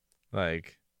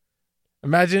 Like,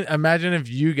 imagine if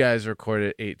you guys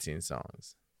recorded 18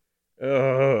 songs.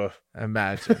 Ugh.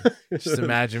 Imagine. Just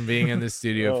imagine being in the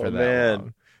studio for that man.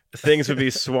 long. Things would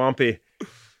be swampy.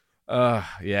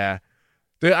 Yeah.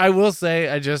 Dude, I will say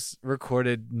I just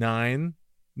recorded nine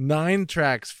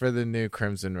tracks for the new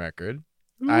Crimson record.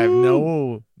 Ooh. I have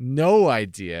no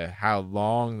idea how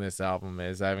long this album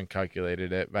is. I haven't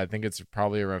calculated it, but I think it's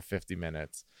probably around 50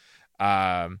 minutes.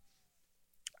 And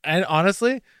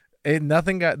honestly,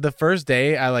 the first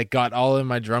day I like got all in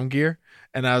my drum gear,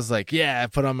 and I was like, yeah, I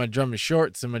put on my drummer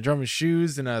shorts and my drummer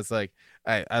shoes, and I was like,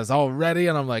 I was all ready,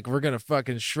 and I'm like, we're gonna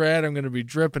fucking shred. I'm gonna be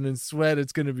dripping in sweat.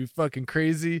 It's gonna be fucking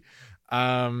crazy.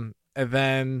 And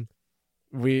then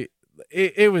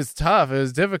it was tough. It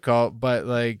was difficult, but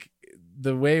like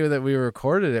the way that we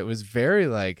recorded it was very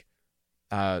like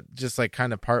just like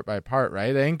kind of part by part,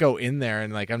 right? I didn't go in there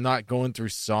and like I'm not going through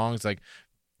songs like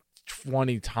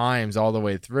 20 times all the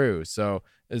way through. So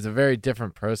it's a very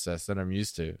different process than I'm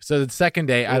used to. So the second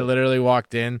day, I literally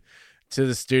walked in to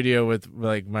the studio with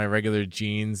like my regular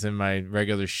jeans and my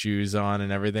regular shoes on and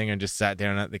everything, and just sat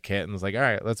down at the kit and was like, all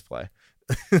right, let's play.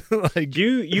 Like,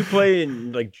 you play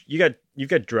in, like, you've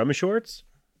got drum shorts?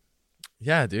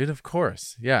 Yeah, dude, of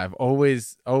course. Yeah, I've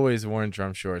always worn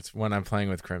drum shorts when I'm playing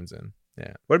with Crimson.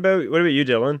 Yeah. What about you,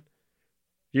 Dylan?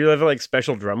 Do you have like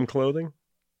special drum clothing?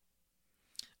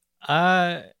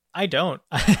 I don't.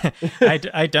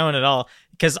 I don't at all,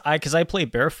 because I play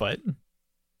barefoot,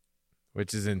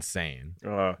 which is insane.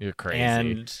 You're crazy.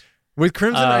 And with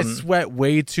Crimson, I sweat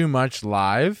way too much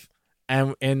live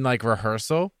and in like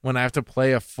rehearsal when I have to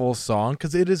play a full song,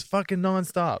 because it is fucking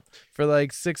nonstop for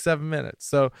like 6-7 minutes.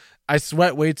 So I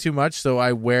sweat way too much. So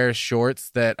I wear shorts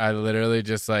that I literally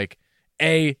just like,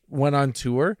 when on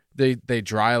tour, they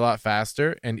dry a lot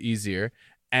faster and easier.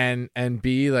 And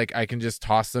B, like I can just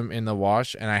toss them in the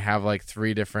wash, and I have like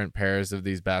 3 different pairs of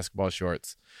these basketball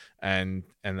shorts, and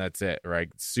that's it, right?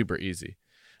 Super easy.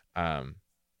 I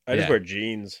just wear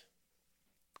jeans.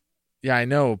 Yeah, I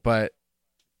know, but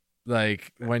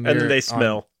like when they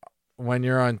smell. When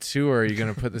you're on tour, you're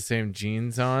gonna put the same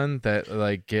jeans on that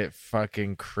like get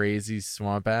fucking crazy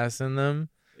swamp ass in them.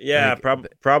 Yeah, like,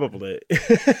 probably. Probably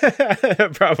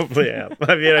am.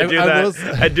 I mean,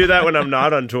 I do that when I'm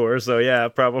not on tour, so yeah,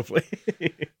 probably.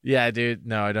 Yeah, dude.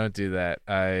 No, I don't do that.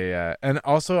 And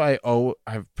also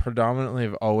I've predominantly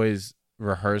have always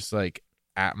rehearsed like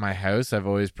at my house. I've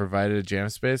always provided a jam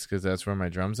space because that's where my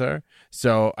drums are,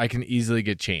 so I can easily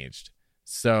get changed.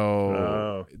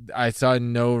 So I saw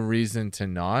no reason to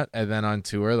not. And then on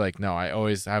tour, like, no, I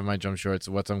always have my drum shorts,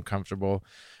 what's uncomfortable.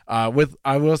 I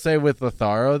will say with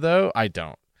Lotharo, though, I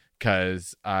don't.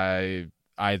 Because I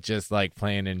just like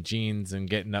playing in jeans and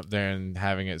getting up there and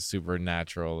having it super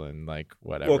natural and like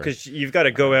whatever. Well, because you've got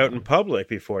to go out in public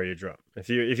before you drum. If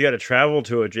you got to travel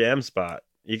to a jam spot,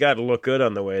 you got to look good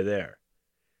on the way there.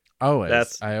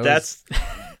 Always.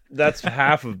 That's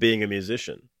half of being a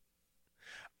musician.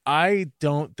 I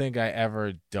don't think I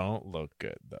ever don't look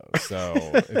good though. So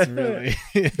it's really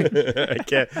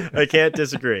I can't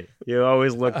disagree. You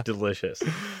always look delicious.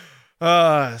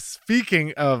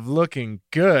 Speaking of looking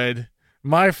good,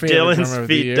 my favorite drummer of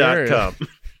the year.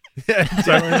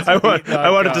 Dylan'sFeet.com.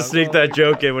 I wanted to sneak that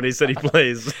joke in when he said he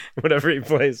plays whenever he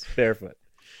plays barefoot.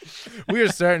 We are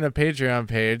starting a Patreon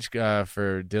page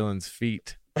for Dylan's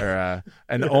Feet, or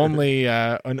an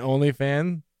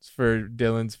OnlyFans for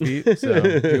Dylan's Feet. So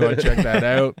if you want to check that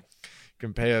out, you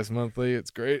can pay us monthly.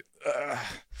 It's great.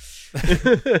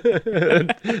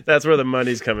 That's where the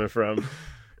money's coming from.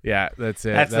 Yeah, that's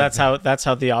it. That's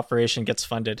how the operation gets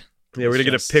funded. Yeah, we're gonna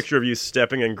get a picture of you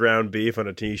stepping in ground beef on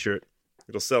a T-shirt.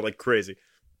 It'll sell like crazy.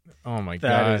 Oh my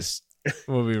gosh,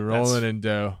 we'll be rolling in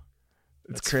dough.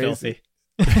 It's crazy.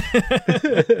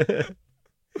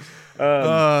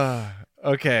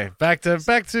 Okay, back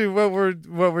to what we're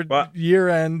year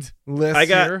end list. I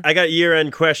got year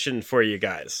end question for you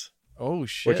guys. Oh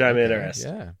shit! Which I'm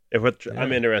interested. Yeah.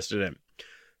 I'm interested in.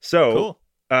 So, cool.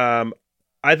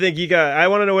 I think I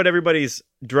want to know what everybody's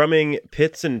drumming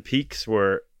pits and peaks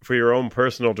were for your own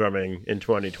personal drumming in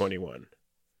 2021.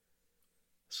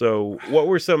 So, what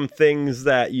were some things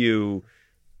that you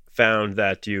found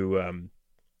that you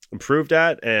improved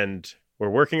at and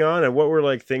were working on, and what were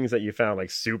like things that you found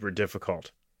like super difficult,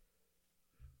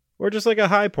 or just like a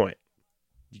high point?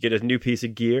 You get a new piece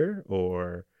of gear,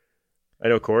 or I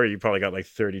know Corey, you probably got like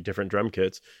 30 different drum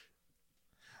kits.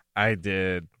 I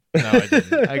did. No, I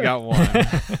didn't. I got one.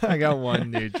 I got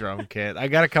one new drum kit. I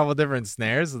got a couple different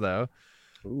snares though.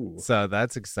 Ooh. So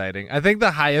that's exciting. I think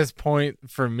the highest point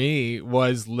for me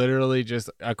was literally just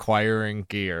acquiring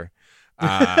gear.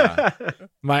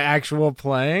 My actual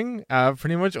playing,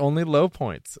 pretty much only low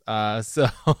points. So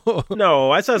no,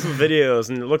 I saw some videos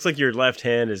and it looks like your left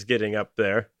hand is getting up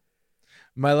there.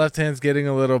 My left hand's getting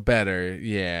a little better.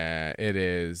 Yeah, it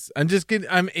is.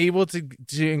 I'm able to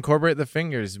incorporate the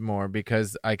fingers more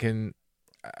because I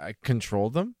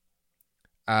control them.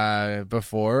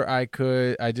 Before I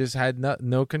just had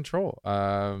no control.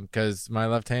 Because my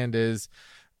left hand is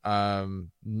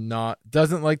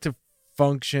doesn't like to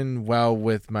function well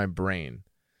with my brain.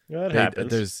 That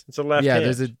happens. It's a left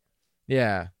hand.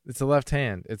 It's a left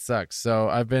hand. It sucks. So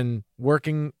I've been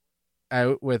working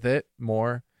out with it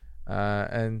more.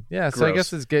 And yeah, so I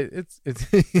guess it's you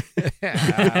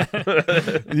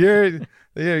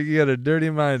got a dirty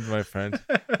mind, my friend.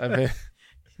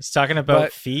 He's talking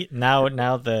about feet now.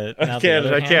 I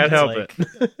can't help it.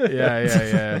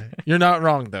 Yeah. You're not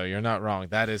wrong though. You're not wrong.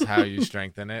 That is how you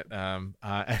strengthen it.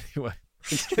 Anyway.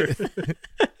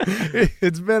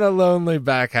 It's been a lonely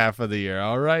back half of the year.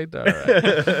 All right.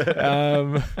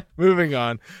 Moving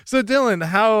on. So Dylan,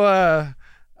 how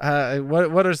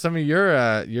what are some of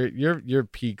your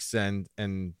peaks and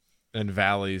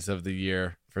valleys of the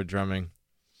year for drumming?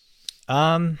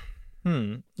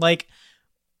 Like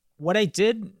what I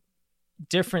did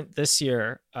different this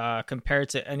year compared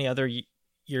to any other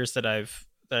years that I've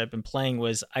been playing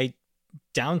was I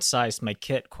downsized my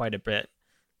kit quite a bit.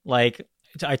 Like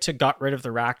I got rid of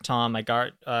the rack tom. I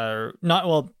got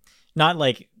not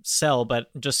like sell, but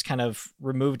just kind of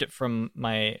removed it from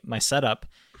my setup.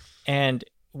 And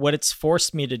what it's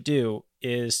forced me to do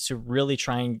is to really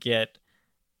try and get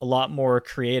a lot more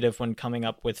creative when coming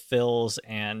up with fills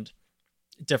and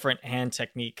different hand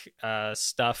technique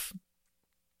stuff.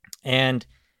 And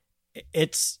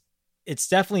it's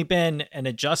definitely been an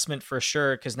adjustment for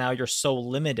sure, because now you're so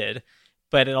limited.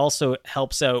 But it also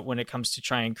helps out when it comes to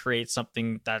try and create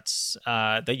something that's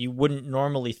that you wouldn't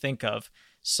normally think of.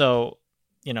 So,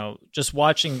 just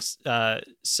watching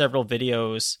several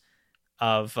videos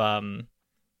of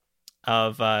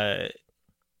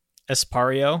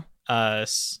Espario,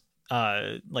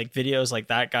 like videos like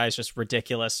that guy's just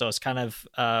ridiculous. So it's kind of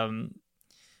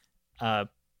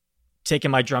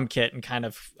taking my drum kit and kind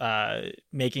of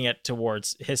making it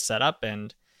towards his setup.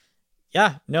 And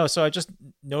so I just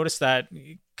noticed that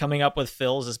coming up with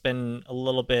fills has been a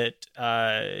little bit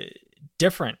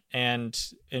different, and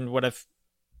in what I've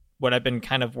been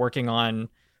kind of working on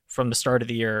from the start of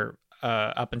the year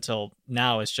up until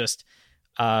now is just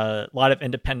a lot of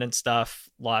independent stuff,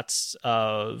 lots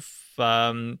of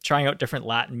trying out different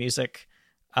Latin music,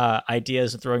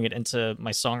 ideas and throwing it into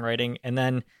my songwriting, and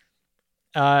then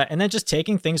just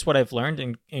taking things what I've learned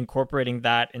and incorporating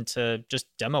that into just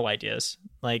demo ideas.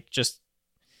 Like just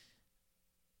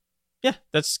yeah,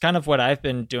 that's kind of what I've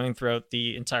been doing throughout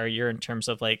the entire year in terms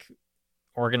of like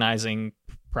organizing,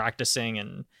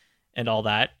 practicing, and all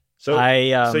that. So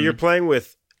so you're playing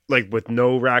with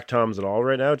no rack toms at all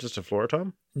right now, just a floor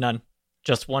tom? None,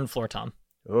 just one floor tom.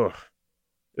 Ugh.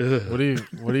 What are you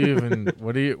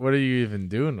even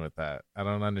doing with that? I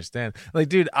don't understand. Like,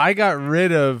 dude, I got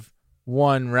rid of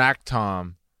one rack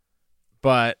tom,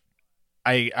 but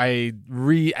I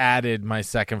re-added my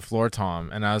second floor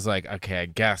tom, and I was like, okay, I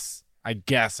guess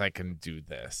I can do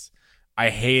this. I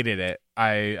hated it.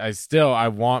 I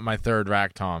want my third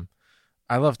rack tom.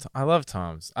 I love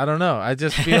toms. I don't know. I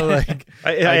just feel like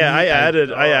I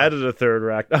added a third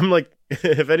rack. I'm like,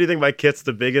 if anything, my kit's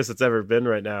the biggest it's ever been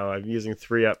right now. I'm using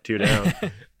 3 up, 2 down.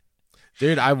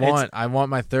 Dude, I want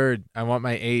my third. I want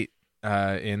my 8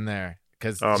 in there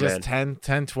because just 10,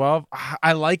 12.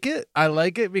 I like it. I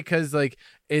like it because like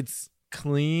it's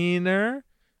cleaner,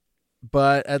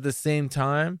 but at the same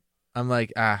time, I'm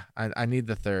like, I need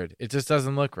the third. It just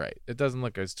doesn't look right. It doesn't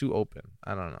look. It's too open.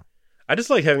 I don't know. I just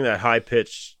like having that high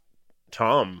pitched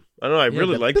tom. I don't know. I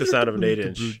really like the sound of an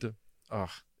 8-inch. Oh,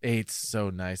 8's so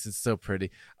nice. It's so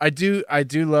pretty. I do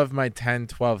love my 10,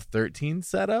 12, 13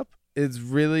 setup. It's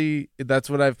really, that's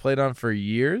what I've played on for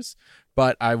years,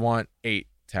 but I want 8,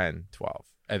 10, 12,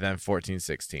 and then 14,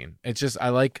 16. It's just, I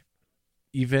like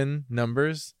even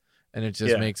numbers, and it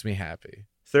just makes me happy.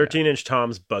 13-inch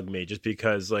toms bug me just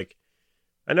because, like,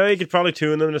 I know you could probably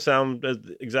tune them to sound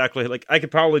exactly like I could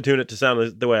probably tune it to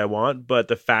sound the way I want, but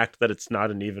the fact that it's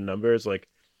not an even number is like,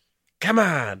 come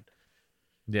on.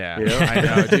 Yeah, you know? I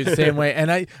know, dude. Same way.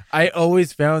 And I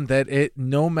always found that it,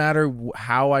 no matter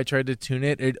how I tried to tune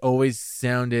it, it always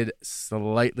sounded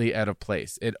slightly out of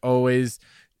place. It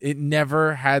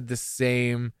never had the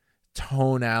same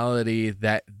tonality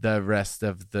that the rest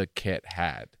of the kit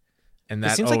had, and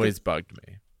that always bugged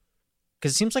me.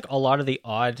 Because it seems like a lot of the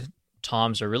odd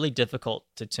toms are really difficult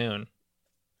to tune.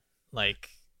 Like,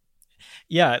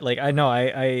 yeah, like I know,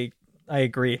 I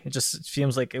agree. It just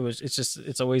seems like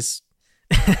it's always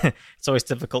it's always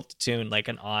difficult to tune like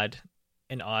an odd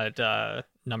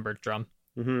numbered drum.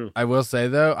 Mm-hmm. I will say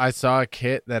though, I saw a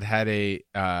kit that had a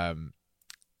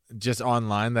just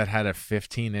online that had a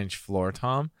 15-inch floor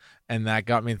tom, and that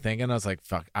got me thinking. I was like,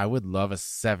 fuck, I would love a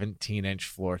 17-inch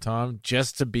floor tom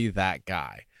just to be that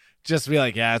guy. Just be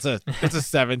like, yeah, it's a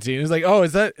 17. He's like, oh,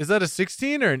 is that a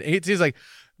 16 or an 18? He's like,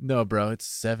 no, bro, it's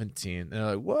 17. And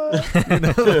they're like, what? You know,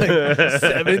 like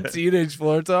 17-inch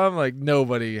floor tom? Like,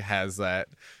 nobody has that.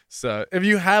 So if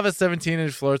you have a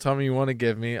 17-inch floor tom and you want to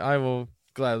give me, I will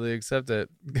gladly accept it.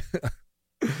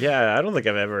 Yeah, I don't think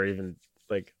I've ever even,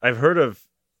 like, I've heard of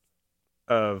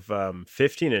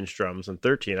 15-inch drums and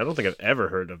 13. I don't think I've ever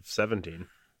heard of 17.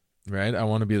 Right? I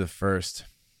want to be the first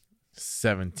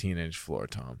 17-inch floor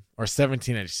tom or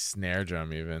 17-inch snare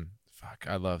drum even. Fuck,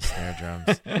 I love snare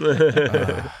drums.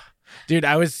 Dude,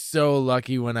 I was so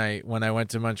lucky when I went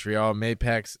to Montreal.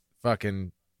 Mapex,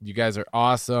 fucking, you guys are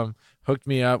awesome. Hooked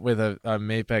me up with a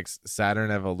Mapex Saturn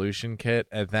Evolution kit,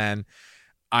 and then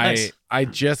Nice. I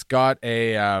just got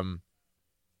a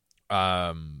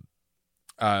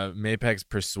Mapex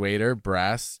Persuader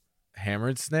brass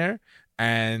hammered snare,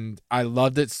 and I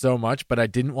loved it so much, but I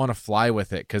didn't want to fly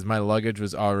with it because my luggage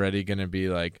was already going to be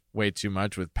like way too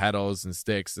much with pedals and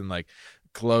sticks and like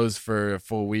clothes for a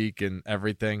full week and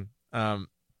everything.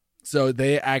 So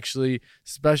they actually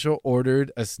special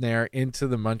ordered a snare into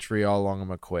the Montreal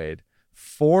Longueuil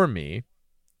for me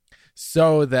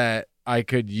so that I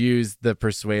could use the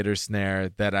Persuader snare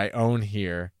that I own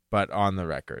here, but on the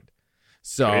record.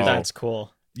 So That's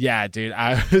cool. yeah, dude.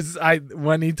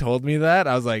 When he told me that,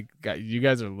 I was like, "You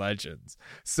guys are legends."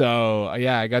 So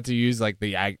yeah, I got to use like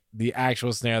the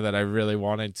actual snare that I really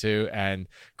wanted to, and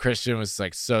Christian was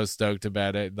like so stoked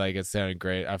about it. Like it sounded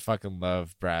great. I fucking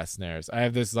love brass snares. I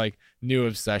have this like new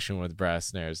obsession with brass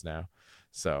snares now,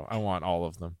 so I want all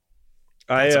of them.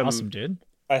 That's awesome, dude.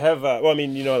 I have. Well, I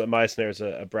mean, you know that my snare is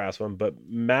a brass one, but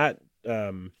Matt,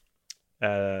 who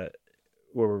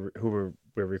we're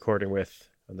recording with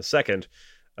on the second.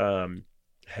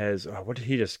 Has what did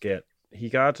he just get? He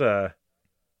got like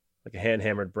a hand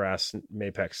hammered brass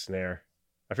Mapex snare.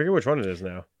 I forget which one it is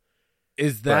now.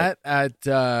 Is that at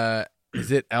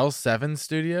is it L7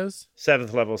 Studios?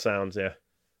 7th Level Sounds, yeah.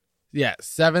 Yeah,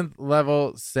 7th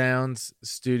Level Sounds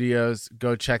Studios.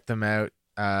 Go check them out.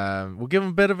 We'll give him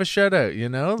a bit of a shout out, you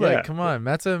know? Like, Yeah. come on,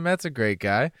 Matt's a great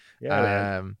guy. Yeah,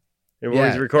 man. And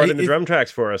yeah. he's recording the It- drum tracks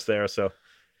for us there, so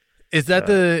Is that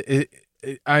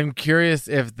I'm curious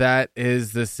if that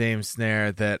is the same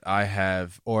snare that I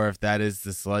have, or if that is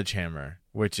the Sledgehammer,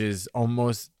 which is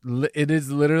it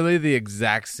is literally the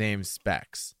exact same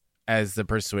specs as the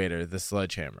Persuader, the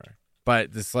Sledgehammer,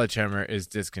 but the Sledgehammer is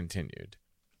discontinued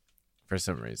for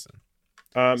some reason.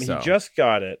 He just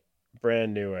got it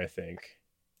brand new, I think.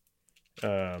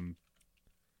 So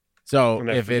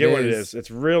and I if forget what it is, it's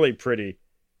really pretty.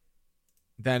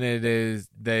 Then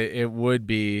it would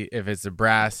be, if it's a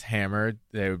brass hammered,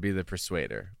 that would be the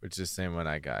Persuader, which is the same one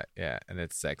I got. Yeah, and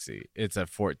it's sexy. It's a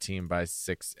 14 by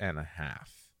 6.5.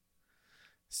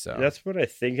 So that's what I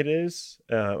think it is.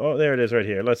 Oh, there it is right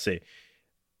here. Let's see.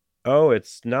 Oh,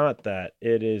 it's not that.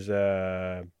 It is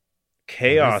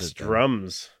Chaos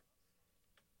Drums.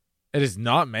 It is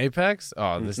not Mapex?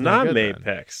 Oh, this is is not good,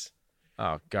 Mapex. Then.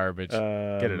 Oh, garbage.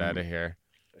 Get it out of here.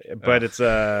 But it's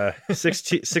a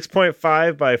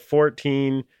 6.5 by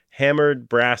 14 hammered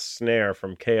brass snare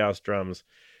from Chaos Drums.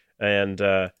 And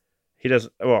he does,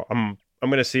 well, I'm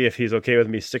going to see if he's okay with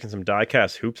me sticking some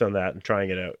die-cast hoops on that and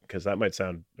trying it out, because that might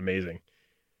sound amazing.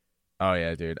 Oh,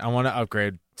 yeah, dude. I want to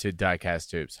upgrade to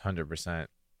die-cast hoops, 100%.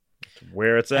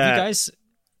 Where it's at.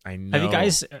 I know. Have you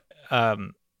guys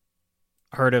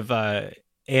heard of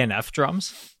ANF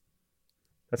drums?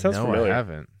 That sounds familiar. I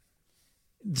haven't.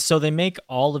 So they make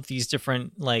all of these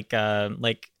different like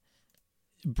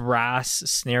brass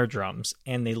snare drums,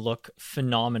 and they look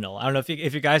phenomenal. I don't know if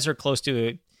you guys are close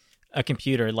to a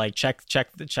computer, like check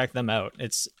them out.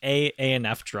 It's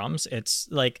ANF drums. It's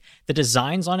like the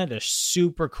designs on it are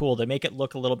super cool. They make it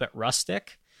look a little bit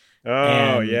rustic.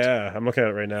 Oh yeah, I'm looking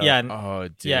at it right now. Yeah. Oh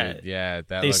dude, yeah.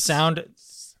 That they sound.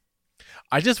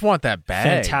 I just want that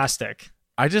bag. Fantastic.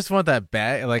 I just want that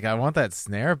bag. Like I want that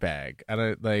snare bag.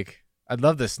 I'd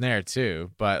love the snare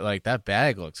too, but like that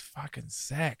bag looks fucking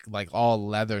sick. Like all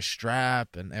leather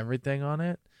strap and everything on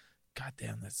it. God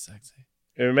damn, that's sexy.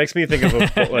 It makes me think of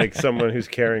like someone who's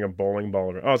carrying a bowling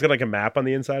ball. Oh, it's got like a map on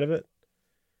the inside of it.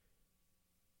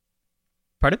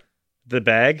 Pardon? The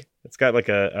bag. It's got like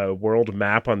a world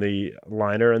map on the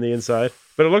liner on the inside,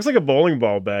 but it looks like a bowling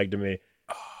ball bag to me.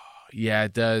 Yeah,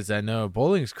 it does. I know.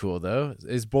 Bowling's cool though.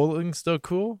 Is bowling still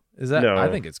cool? Is that? No.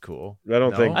 I think it's cool. I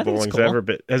don't think bowling's ever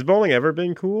been. Has bowling ever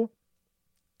been cool?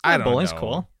 I don't bowling's know.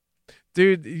 Cool.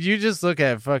 Dude, you just look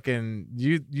at fucking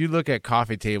you look at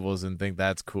coffee tables and think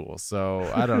that's cool. So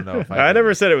I don't know if I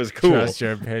never said it was cool. Trust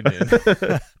your opinion.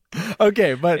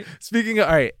 Okay, but speaking of,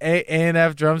 all right,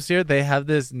 ANF drums here, they have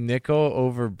this nickel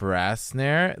over brass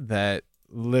snare that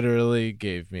literally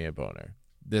gave me a boner.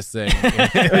 This thing is that's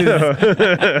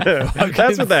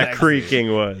what that sexy.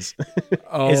 Creaking was.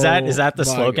 Is that the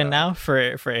slogan God. now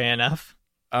for ANF?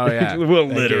 Oh yeah, We'll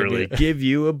literally give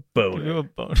you a boner. Give you a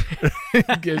boner.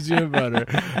 Gives you a boner.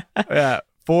 Yeah,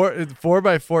 4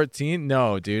 by 14.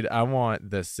 No, dude, I want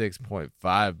the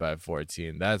 6.5 by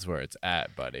 14. That's where it's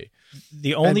at, buddy.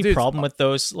 The only problem with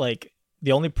those, like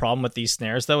the only problem with these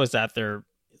snares though, is that they're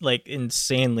like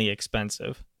insanely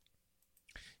expensive.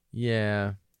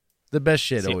 Yeah. The best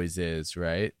shit always is,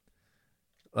 right?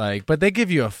 Like, but they give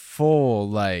you a full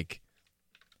like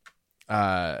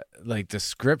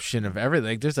description of everything.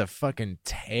 Like, there's a fucking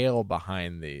tale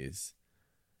behind these.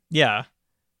 Yeah.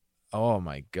 Oh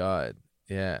my god.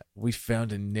 Yeah. We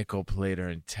found a nickel plater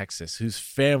in Texas whose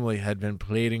family had been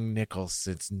plating nickel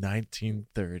since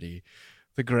 1930.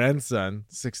 The grandson,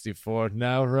 64,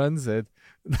 now runs it.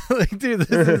 Like, dude,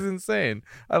 this is insane.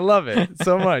 I love it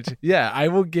so much. Yeah, I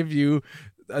will give you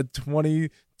a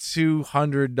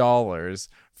 $2,200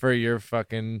 for your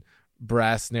fucking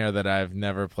brass snare that I've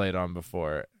never played on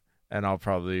before, and I'll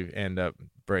probably end up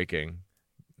breaking.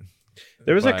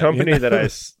 There was a company that I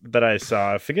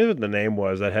saw, I forget what the name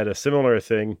was, that had a similar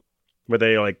thing where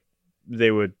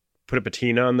they would put a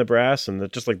patina on the brass,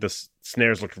 and just like the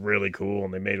snares looked really cool,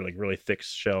 and they made like really thick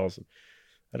shells.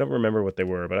 I don't remember what they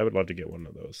were, but I would love to get one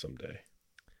of those someday.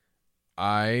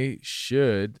 I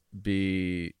should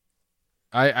be.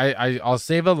 I'll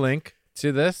save a link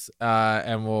to this,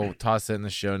 and we'll toss it in the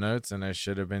show notes. And I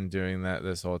should have been doing that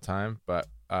this whole time, but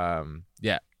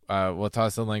we'll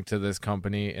toss a link to this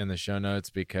company in the show notes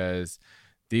because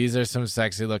these are some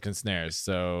sexy looking snares.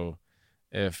 So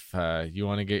if you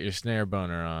want to get your snare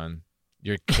boner on,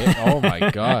 your kit, oh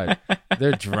my god,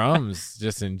 their drums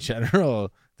just in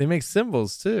general, they make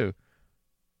cymbals too.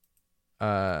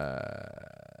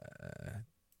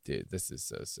 Dude, this is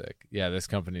so sick. Yeah, this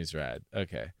company's rad.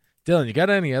 Okay. Dylan, you got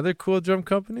any other cool drum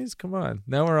companies? Come on.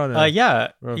 Now we're on yeah,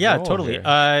 totally.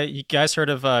 Here. You guys heard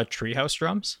of Treehouse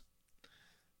Drums?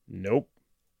 Nope.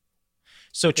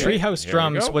 So Treehouse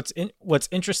Drums, what's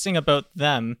interesting about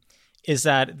them is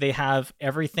that they have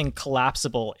everything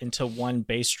collapsible into one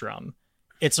bass drum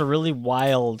it's a really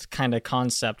wild kind of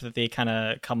concept that they kind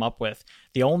of come up with.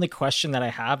 The only question that I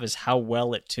have is how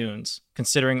well it tunes,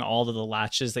 considering all of the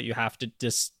latches that you have to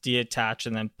detach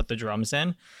and then put the drums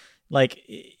in. Like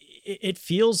it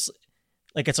feels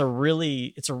like it's a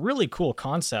really cool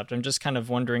concept. I'm just kind of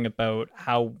wondering about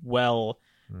how well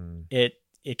it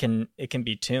can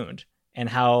be tuned, and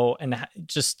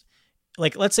just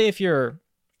like, let's say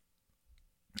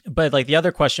but like the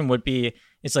other question would be,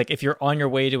 it's like if you're on your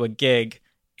way to a gig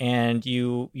and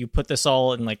you put this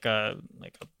all in like a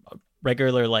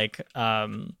regular like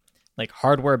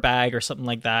hardware bag or something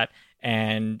like that,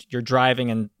 and you're driving,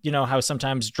 and you know how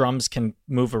sometimes drums can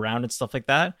move around and stuff like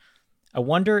that. I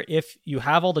wonder if you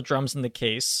have all the drums in the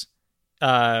case,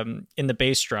 in the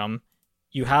bass drum,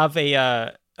 you have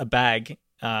a bag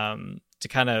to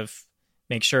kind of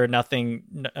make sure nothing,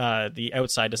 the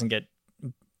outside doesn't get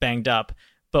banged up.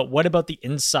 But what about the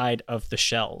inside of the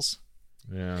shells?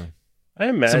 Yeah, I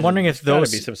imagine. So I'm wondering if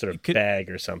those be some sort of bag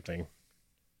or something.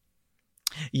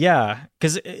 Yeah,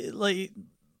 because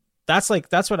that's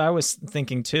what I was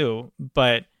thinking too.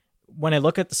 But when I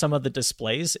look at some of the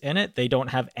displays in it, they don't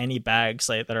have any bags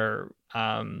that are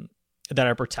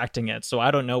protecting it. So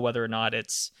I don't know whether or not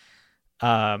it's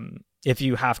if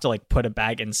you have to like put a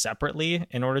bag in separately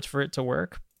in order for it to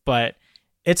work. But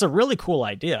it's a really cool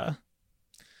idea.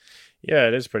 Yeah,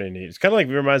 it is pretty neat. It's kind of like,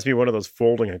 it reminds me of one of those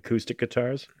folding acoustic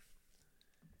guitars.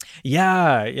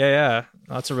 Yeah.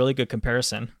 That's a really good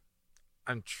comparison.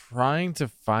 I'm trying to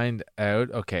find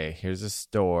out. Okay, here's a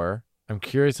store. I'm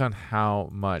curious on how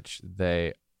much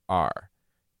they are.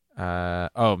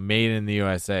 Made in the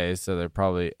USA, so they're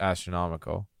probably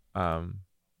astronomical.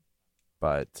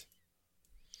 But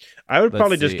I would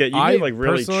probably just see. get like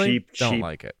really cheap. Don't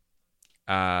like it.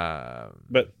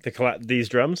 But these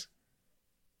drums.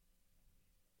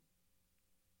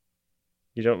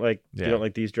 You don't like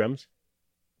these drums?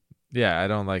 Yeah, I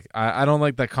don't like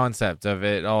the concept of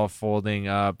it all folding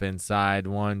up inside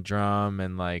one drum,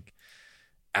 and like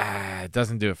it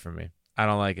doesn't do it for me. I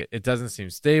don't like it. It doesn't seem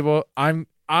stable.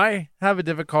 I have a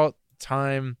difficult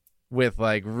time with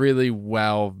like really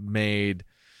well made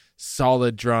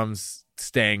solid drums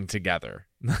staying together.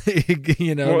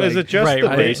 You know, well, is it just the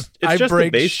bass? It's just the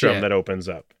bass shit. drum that opens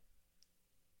up.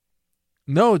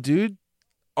 No, dude.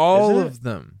 All of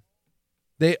them.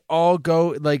 They all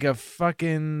go like a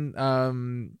fucking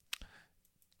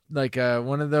like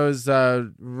one of those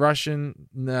Russian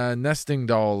nesting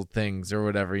doll things or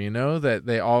whatever, you know, that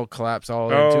they all collapse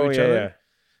all into each other.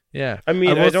 Yeah. I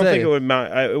mean, I don't think it would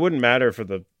it wouldn't matter for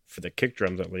the kick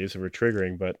drums, at least, if we're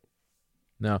triggering, but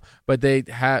no, but they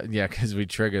have, because we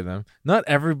trigger them. Not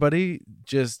everybody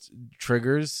just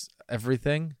triggers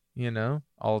everything, you know,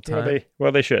 all the time.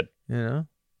 Yeah, they should. You know,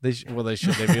 they should.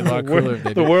 They'd be a lot cooler if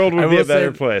they the did. world would be a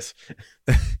better place.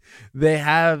 They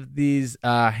have these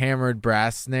hammered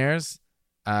brass snares,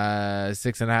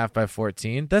 6.5 by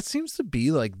 14. That seems to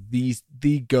be like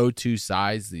the go-to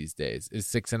size these days is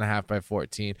 6.5 by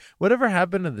 14. Whatever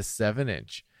happened to the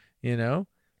 7-inch? You know,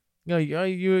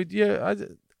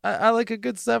 I like a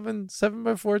good 7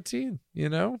 by 14. You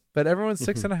know, but everyone's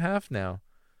 6.5 now.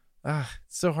 It's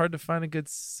so hard to find a good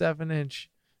 7-inch.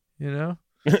 You know.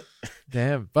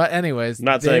 Damn. But anyways,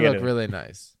 they look really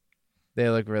nice. They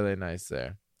look really nice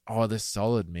there. Oh, the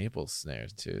solid maple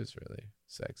snares too is really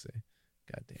sexy.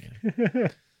 God damn.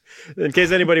 In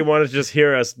case anybody wanted to just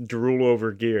hear us drool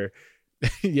over gear.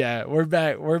 Yeah, we're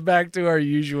back to our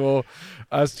usual,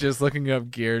 us just looking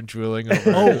up gear and drooling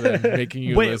over it and making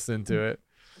you listen to it.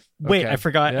 Wait, I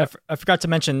forgot. Yep. I forgot to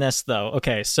mention this though.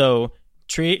 Okay, so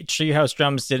Treehouse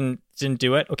Drums didn't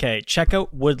do it. Okay, check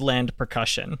out Woodland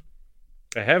Percussion.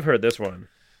 I have heard this one.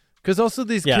 Because also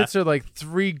these kits are like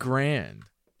 $3,000.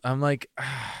 I'm like,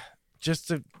 just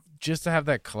to have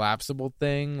that collapsible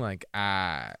thing, like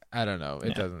I don't know.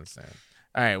 It doesn't sound.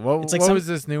 All right, what was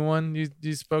this new one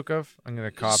you spoke of? I'm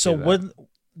gonna copy. So that.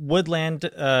 Woodland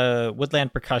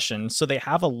Percussion. So they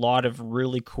have a lot of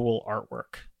really cool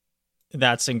artwork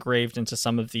that's engraved into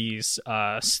some of these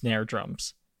snare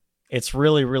drums. It's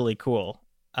really, really cool.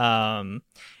 And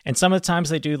some of the times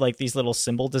they do like these little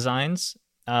symbol designs.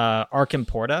 Arkham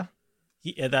Porta,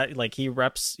 he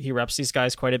reps these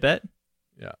guys quite a bit.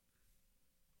 Yeah.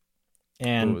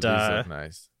 And these look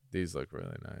nice. These look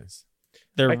really nice.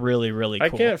 They're really, really cool. I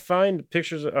can't find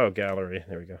pictures of gallery.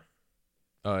 There we go.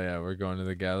 Oh yeah, we're going to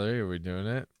the gallery. Are we doing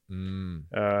it?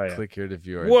 Yeah. Click here to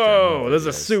view our Whoa, there's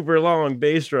a super long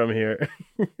bass drum here.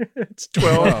 It's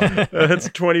 12. It's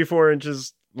 24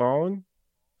 inches long.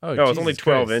 Oh, no, it's only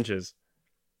 12 Christ. inches.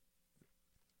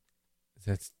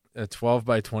 That's a 12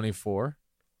 by 24.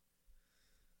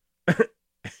 I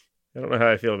don't know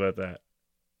how I feel about that.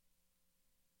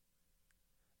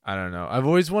 I don't know. I've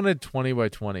always wanted 20 by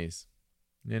 20s.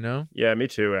 You know, Yeah, me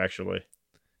too. Actually.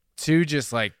 two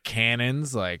just like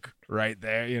cannons, like right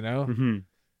there. You know. Mm-hmm.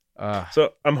 Uh,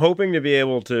 So I'm hoping to be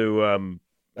able to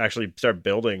actually start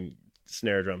building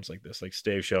snare drums like this, like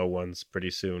stave shell ones, pretty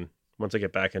soon. Once I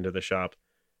get back into the shop.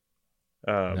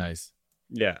 nice.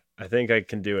 Yeah, I think I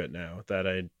can do it now that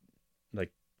I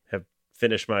like have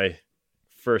finished my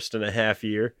 1.5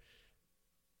 year.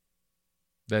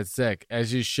 That's sick.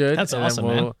 As you should. That's And then awesome,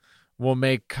 man. We'll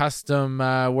make custom.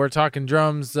 We're talking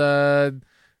drums. Snare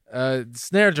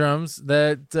drums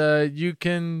that you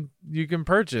can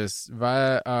purchase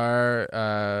via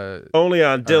our Only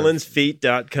on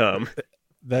Dylan'sFeet.com.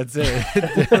 that's it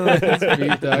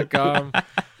dylansbeat.com,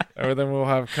 or then we'll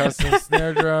have custom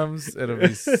snare drums. It'll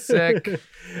be sick.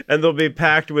 And they'll be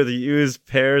packed with used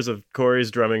pairs of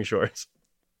Corey's drumming shorts.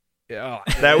 Yeah,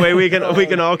 That way we can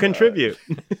all contribute.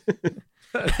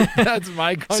 that's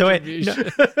my So wait,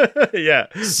 contribution. Yeah.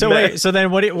 So then so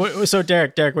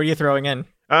Derek, what are you throwing in?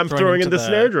 I'm throwing in the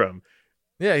snare drum.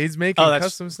 Yeah, he's making that's-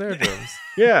 custom snare drums.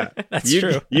 Yeah. That's you,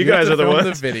 true. You guys have are to the film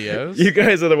ones. the videos. You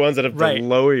guys are the ones that have Right. to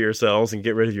lower yourselves and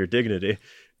get rid of your dignity.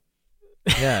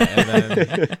 Yeah, and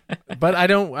then, but I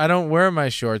don't wear my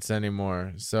shorts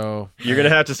anymore, so You're gonna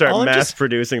have to start All I'm mass just-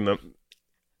 producing them.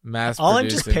 mass All I'm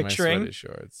just producing my picturing- sweaty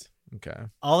shorts. Okay.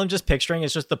 All I'm just picturing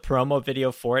is just the promo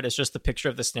video for it. It's just the picture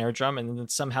of the snare drum, and then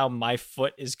somehow my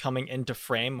foot is coming into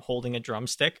frame holding a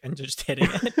drumstick and just hitting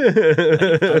it.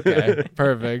 Okay.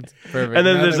 Perfect. And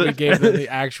then Now there's that a- we gave them the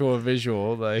actual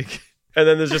visual, like, And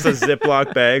then there's just a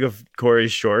Ziploc bag of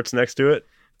Corey's shorts next to it.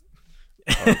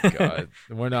 oh god,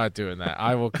 we're not doing that.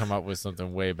 I will come up with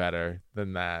something way better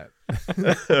than that.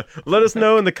 Let us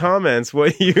know in the comments how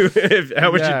much Yeah, you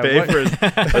pay what- for a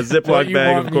What Ziploc you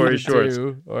bag want of me Corey's to shorts.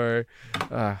 do, or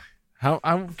how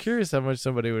I'm curious how much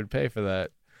somebody would pay for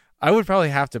that. I would probably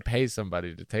have to pay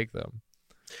somebody to take them.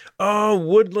 Oh,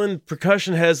 Woodland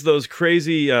Percussion has those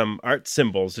crazy art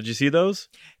symbols. Did you see those?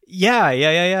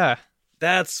 Yeah.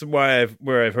 That's where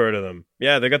I've heard of them.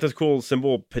 Yeah, they got this cool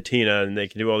symbol patina, and they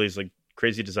can do all these like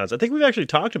crazy designs. I think we've actually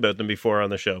talked about them before on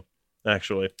the show.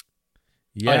 Actually,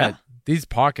 Yeah, these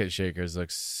pocket shakers look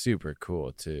super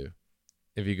cool too.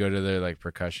 If you go to their like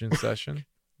percussion section,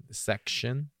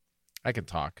 I can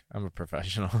talk. I'm a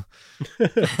professional.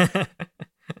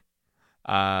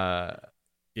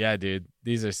 Yeah, dude,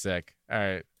 these are sick. All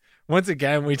right, once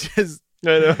again, we just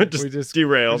I know, we just just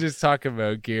derailed. we just talk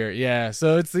about gear. Yeah,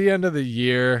 so it's the end of the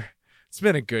year. It's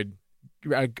been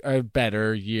a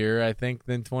better year, I think,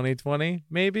 than 2020.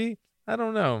 Maybe, I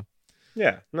don't know.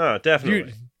 Yeah, no,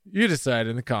 definitely. You decide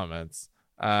in the comments.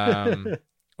 And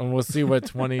we'll see what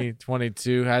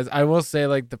 2022 has. I will say,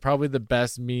 like, probably the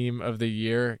best meme of the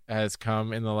year has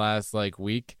come in the last like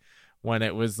week, when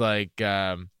it was like,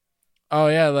 oh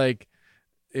yeah, like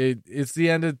it's the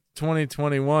end of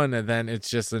 2021, and then it's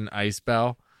just an ice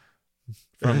bell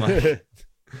from like,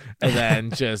 and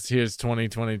then just here's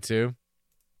 2022.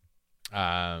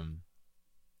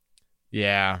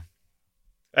 Yeah.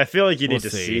 I feel like you need We'll to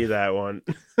see. see that one.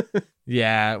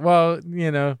 Yeah, well,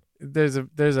 you know, there's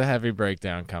a heavy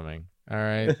breakdown coming. All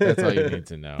right, that's all you need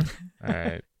to know. All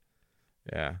right,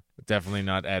 yeah, definitely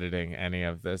not editing any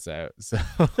of this out. So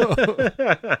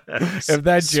if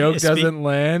that joke doesn't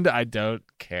land, I don't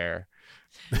care.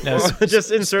 No,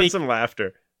 Just insert speak- some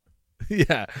laughter.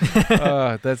 Yeah,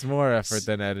 that's more effort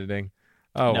than editing.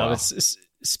 Oh no, wow.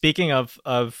 speaking of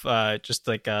just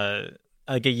like a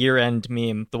year-end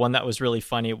meme, the one that was really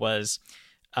funny was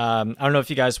I don't know if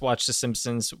you guys watched The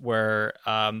Simpsons, where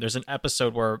there's an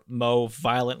episode where Moe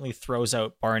violently throws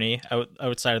out Barney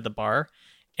outside of the bar,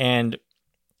 and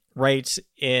right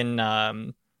in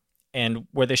and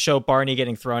where they show Barney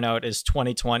getting thrown out is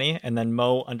 2020, and then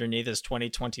Moe underneath is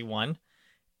 2021,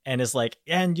 and is like,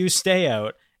 and you stay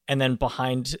out, and then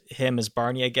behind him is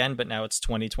Barney again, but now it's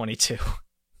 2022.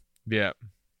 Yeah.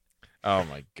 Oh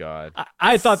my god.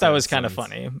 I thought that was kind of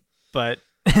Simpsons. funny, but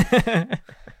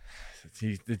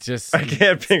It just. I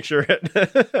can't picture it.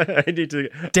 I need to.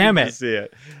 Damn I need it. to see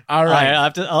it. All All right, right. I'll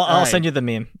have to. I'll All right. send you the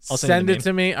meme. I'll Send you it the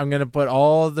to me. I'm gonna put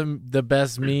all the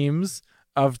best memes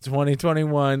of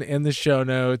 2021 in the show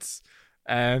notes,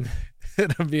 and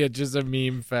it'll be just a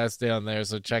meme fest down there.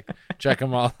 So check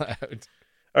them all out.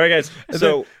 All right, guys. And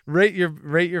So then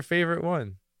rate your favorite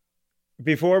one.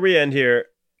 before we end here,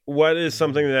 what is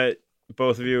something that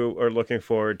both of you are looking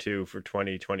forward to for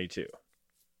 2022?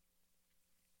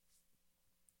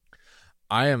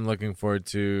 I am looking forward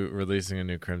to releasing a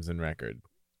new Crimson record.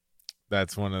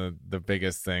 That's one of the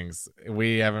biggest things.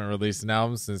 We haven't released an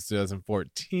album since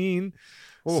 2014,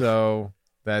 Oof. so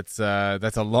that's a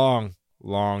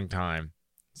long time.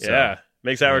 So, Yeah.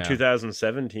 Makes our Yeah.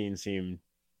 2017 seem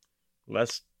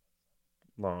less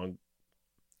long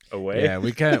away. Yeah,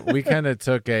 we kind of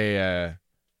took a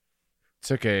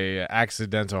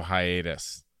accidental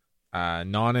hiatus,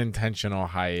 non-intentional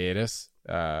hiatus,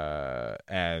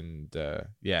 and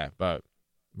but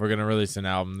we're gonna release an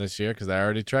album this year because I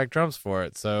already tracked drums for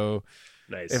it. So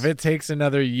Nice. if it takes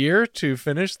another year to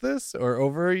finish this, or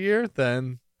over a year,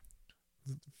 then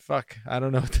fuck, I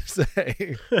don't know what to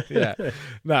say. Yeah,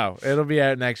 no, it'll be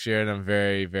out next year, and I'm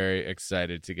very, very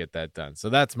excited to get that done. So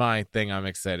that's my thing I'm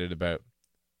excited about.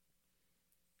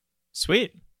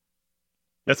 Sweet.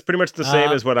 That's pretty much the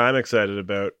same as what I'm excited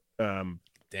about. Damn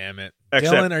it,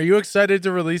 Except- Dylan, are you excited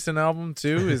to release an album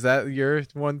too? Is that your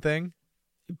one thing?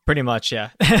 Pretty much, yeah.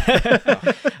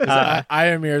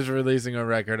 Iamir's releasing a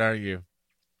record, aren't you?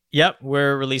 Yep,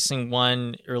 we're releasing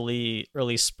one early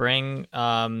spring.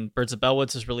 Birds of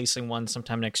Bellwoods is releasing one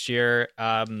sometime next year.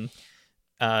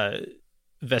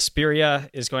 Vesperia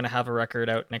is going to have a record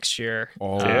out next year.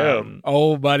 Damn.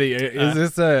 Oh, buddy, is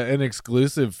this an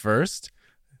exclusive first?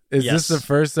 Is Yes. this the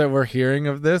first that we're hearing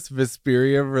of this?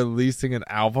 Vesperia releasing an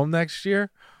album next year?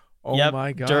 Oh Yep,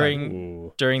 my god!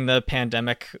 Ooh. During the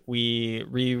pandemic, we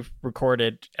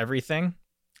re-recorded everything,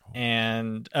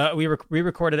 and we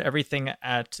re-recorded everything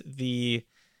at the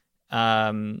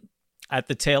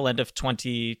tail end of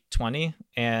 2020,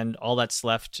 and all that's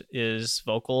left is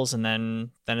vocals, and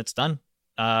then it's done.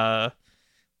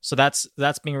 So that's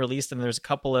being released, and there's a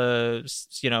couple of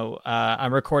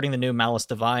I'm recording the new Malice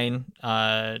Divine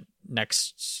in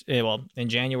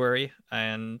January,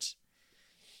 and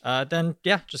then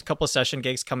just a couple of session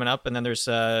gigs coming up, and then there's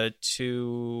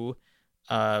 2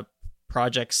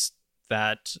 projects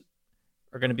that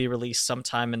are going to be released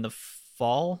sometime in the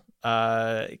fall.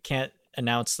 Can't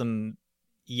announce them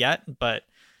yet, but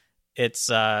it's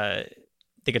the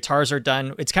guitars are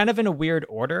done. It's kind of in a weird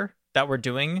order that we're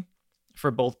doing for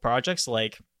both projects.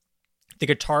 Like, the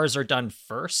guitars are done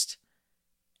first,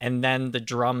 and then the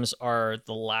drums are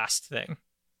the last thing.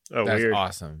 Oh, That's weird.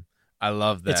 awesome. I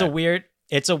love that.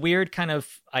 It's a weird kind of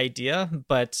idea,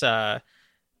 but so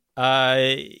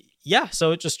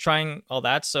just trying all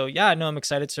that. So I'm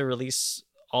excited to release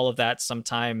all of that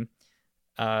sometime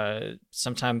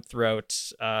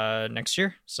throughout next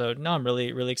year. So no, I'm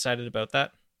really, really excited about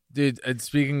that. Dude, and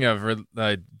speaking of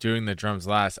doing the drums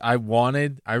last, I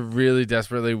really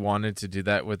desperately wanted to do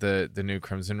that with the new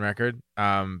Crimson record,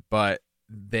 but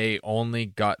they only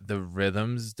got the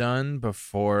rhythms done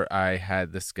before I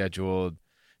had the scheduled,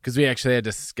 because we actually had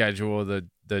to schedule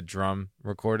the drum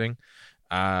recording.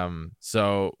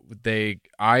 So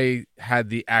I had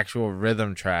the actual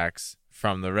rhythm tracks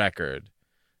from the record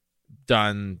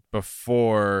done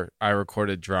before I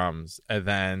recorded drums, and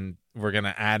then we're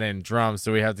gonna add in drums,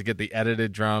 so we have to get the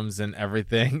edited drums and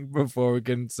everything before we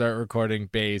can start recording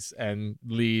bass and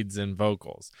leads and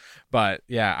vocals. But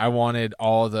yeah, I wanted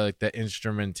all the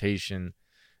instrumentals.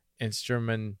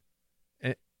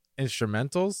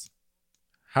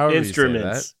 However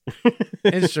Instruments. you say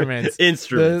that. Instruments.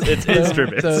 Instruments. It's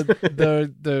instruments.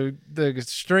 The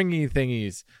stringy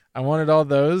thingies. I wanted all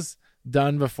those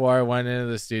done before I went into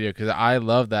the studio, because I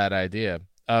love that idea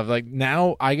of, like,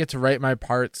 now I get to write my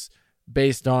parts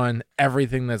based on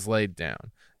everything that's laid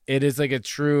down. It is like a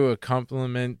true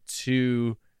accompaniment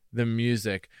to the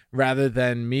music, rather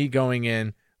than me going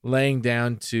in, laying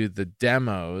down to the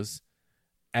demos,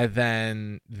 and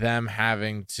then them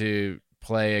having to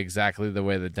play exactly the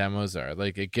way the demos are.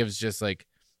 Like, it gives just like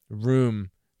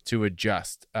room to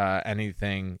adjust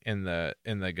anything in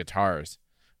the guitars,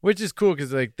 which is cool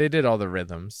because like they did all the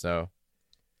rhythms, so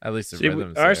at least the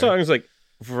rhythms. Our there. songs, like,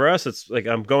 for us, it's like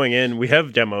I'm going in. We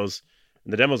have demos,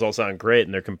 and the demos all sound great,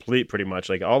 and they're complete pretty much.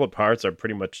 Like, all the parts are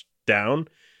pretty much down.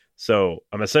 So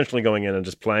I'm essentially going in and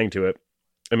just playing to it.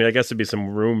 I mean, I guess there'd be some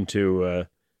room to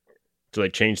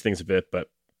like change things a bit,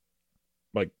 but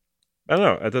like, I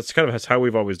don't know. That's kind of how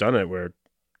we've always done it, where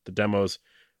the demos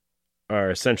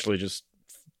are essentially just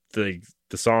the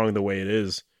song the way it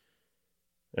is,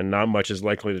 and not much is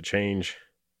likely to change.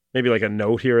 Maybe like a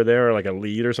note here or there, or like a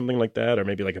lead or something like that, or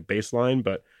maybe like a bass line.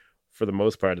 But for the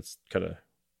most part, it's kind of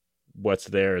what's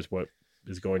there is what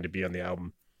is going to be on the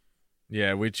album.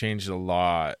 Yeah, we changed a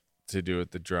lot to do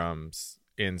with the drums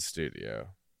in studio,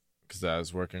 because I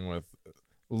was working with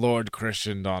Lord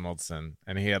Christian Donaldson,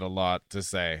 and he had a lot to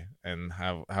say, and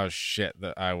how shit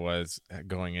that I was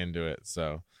going into it.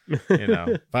 So,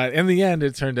 but in the end,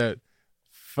 it turned out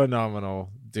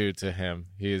phenomenal due to him.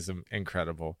 He is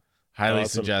incredible. Highly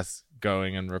Awesome. suggest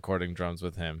going and recording drums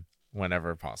with him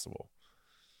whenever possible.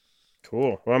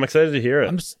 Cool. Well, I'm excited to hear it.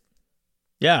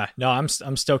 I'm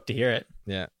stoked to hear it.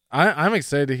 Yeah. I'm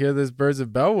excited to hear this Birds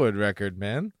of Bellwood record,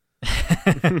 man.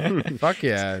 Fuck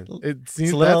yeah! It seems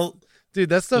It's a little, dude.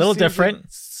 That stuff little seems like different.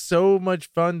 so much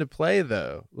fun to play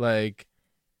though. Like,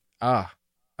 I'm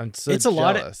so It's a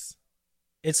jealous.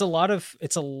 it's a lot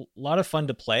of fun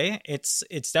to play. It's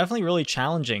definitely really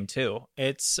challenging too.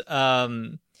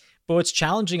 But what's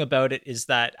challenging about it is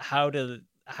that how to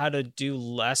do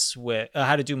less with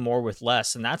how to do more with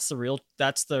less, and that's the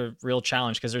real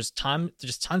challenge, because there's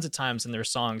tons of times in their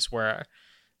songs where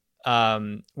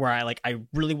I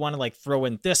really want to like throw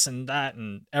in this and that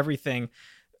and everything,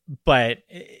 but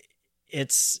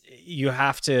you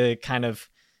have to kind of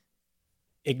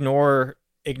ignore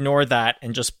that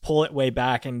and just pull it way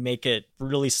back and make it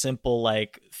really simple,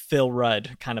 like Phil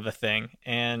Rudd kind of a thing.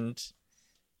 And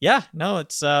yeah, no,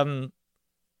 it's I'm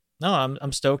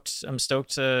stoked. I'm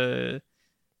stoked to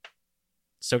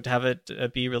have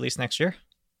it be released next year.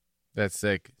 That's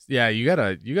sick. Yeah, you got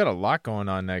a lot going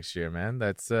on next year, man.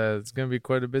 That's it's gonna be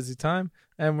quite a busy time,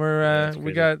 and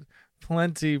we got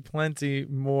plenty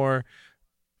more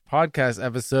podcast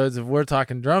episodes of We're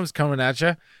Talking Drums coming at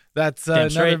you. That's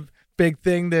another big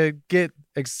thing to get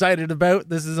excited about.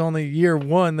 This is only year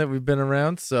 1 that we've been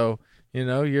around, so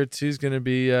year 2 is gonna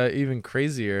be even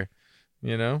crazier.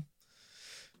 I'm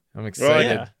excited. Well,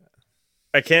 yeah.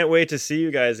 I can't wait to see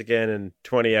you guys again in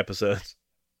 20 episodes.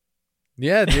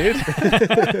 Yeah, dude.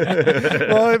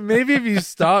 Well, maybe if you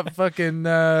stop fucking,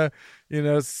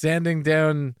 sanding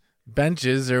down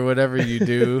benches or whatever you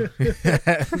do,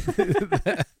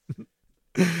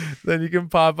 then you can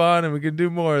pop on and we can do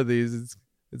more of these.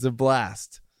 It's a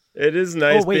blast. It is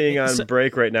nice being on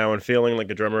break right now and feeling like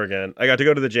a drummer again. I got to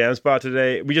go to the jam spot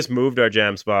today. We just moved our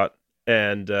jam spot,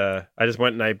 and I just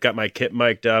went and I got my kit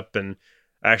mic'd up, and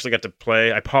I actually got to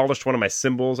play. I polished one of my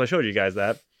cymbals. I showed you guys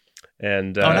that.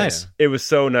 And nice. It was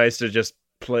so nice to just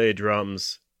play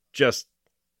drums, just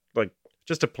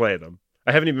to play them.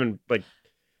 I haven't even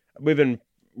we've been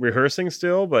rehearsing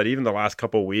still, but even the last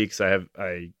couple of weeks, I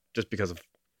just because of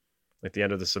the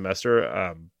end of the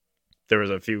semester, there was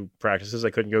a few practices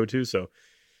I couldn't go to, so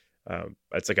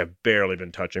it's like I've barely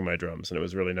been touching my drums, and it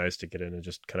was really nice to get in and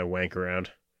just kind of wank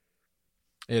around.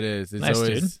 It is.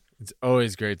 It's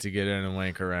always great to get in and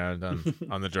wank around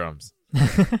on the drums.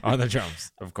 On the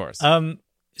drums, of course.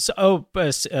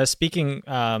 Speaking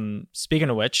of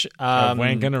which,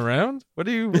 wanking around? What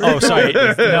are you? Oh, sorry.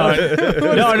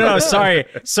 No. Sorry.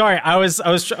 I was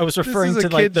referring to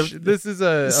this is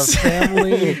a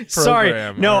family program. Sorry.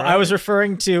 No, right? I was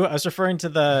referring to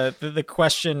the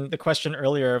question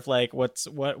earlier of like what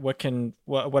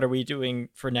are we doing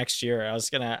for next year? I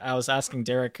was asking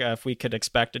Derek if we could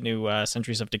expect a new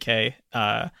Centuries of Decay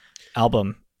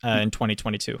album in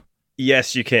 2022.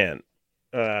 Yes, you can.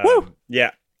 Woo!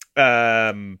 Yeah.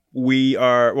 We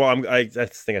are. Well, I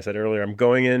think I said earlier, I'm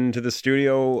going into the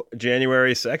studio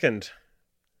January 2nd.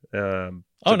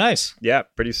 Nice. Yeah,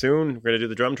 pretty soon we're gonna do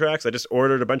the drum tracks. I just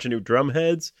ordered a bunch of new drum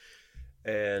heads,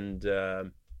 and I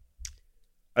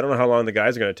don't know how long the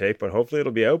guys are gonna take, but hopefully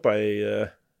it'll be out by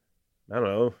I don't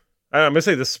know. I'm gonna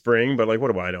say this spring, but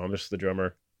what do I know? I'm just the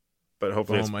drummer. But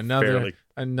hopefully it's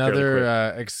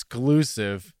another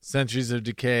exclusive Centuries of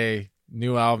Decay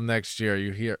new album next year.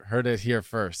 You heard it here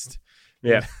first.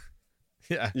 Yeah.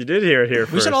 Yeah. You did hear it here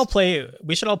first. We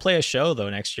should all play a show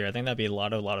though next year. I think that'd be a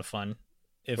lot of fun.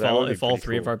 If all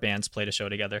three of our bands played a show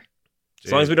together.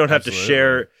 As long as we don't have to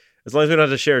share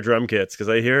drum kits, because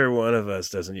I hear one of us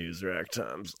doesn't use rack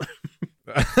toms.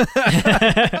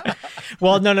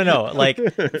 Well, no.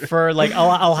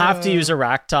 I'll have to use a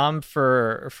rack tom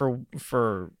for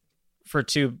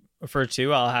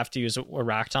two. I'll have to use a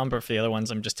rack tom, but for the other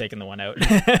ones, I'm just taking the one out.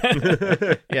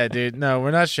 Yeah, dude. No,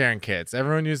 we're not sharing kits.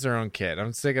 Everyone use their own kit.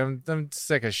 I'm sick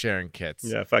of sharing kits.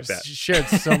 Yeah, fuck that. Shared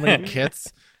so many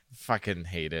kits. Fucking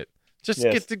hate it. Just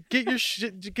get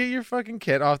your fucking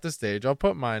kit off the stage. I'll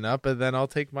put mine up, and then I'll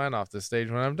take mine off the stage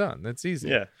when I'm done. That's easy.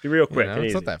 Yeah, be real quick. And it's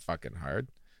easy. not that fucking hard,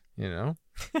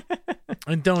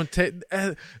 And don't take,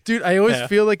 dude. I always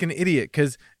feel like an idiot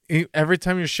because every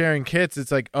time you're sharing kits,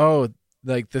 it's like, oh,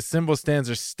 like the cymbal stands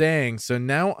are staying, so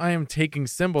now I am taking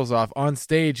cymbals off on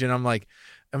stage, and I'm like,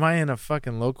 am I in a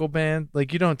fucking local band?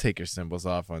 Like, you don't take your cymbals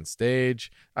off on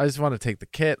stage. I just want to take the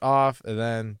kit off, and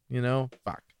then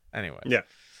fuck. Anyway, yeah,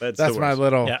 that's my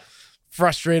little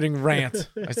frustrating rant.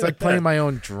 It's like playing my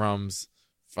own drums.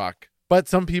 Fuck. But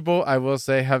some people, I will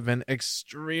say, have been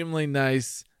extremely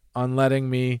nice on letting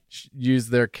me use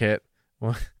their kit.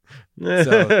 So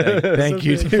thank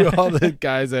you to all the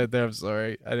guys out there. I'm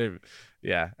sorry, I didn't.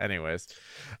 Yeah. Anyways,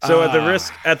 so at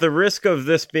the risk of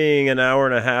this being an hour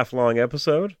and a half long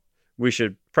episode, we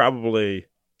should probably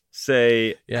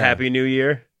say Happy New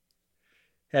Year.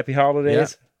 Happy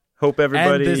holidays. Hope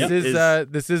everybody.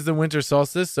 And this is the winter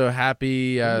solstice, so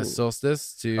happy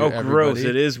solstice to everybody. Gross!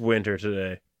 It is winter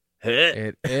today.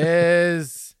 It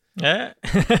is.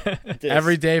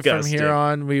 Every day from here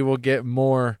on, we will get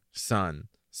more sun.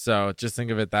 So just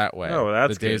think of it that way. Oh,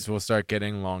 that's the days good. will start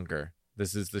getting longer.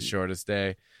 This is the shortest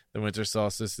day. The winter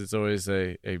solstice is always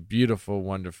a beautiful,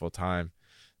 wonderful time.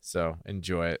 So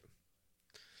enjoy it.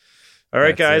 All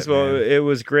right, That's guys. Well, man. it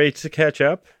was great to catch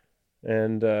up,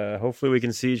 and hopefully we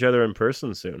can see each other in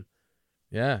person soon.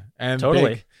 Yeah, and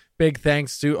Totally. big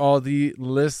thanks to all the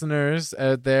listeners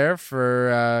out there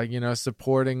for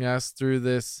supporting us through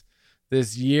this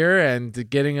year and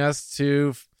getting us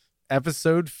to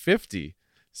episode 50.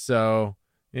 So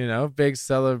big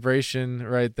celebration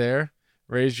right there.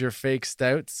 Raise your fake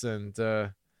stouts and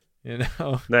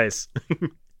Nice.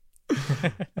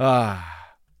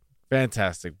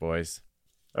 fantastic, boys.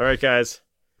 All right, guys.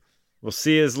 We'll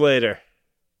see you later.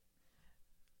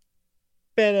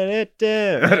 Is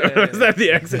that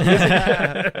the exit? All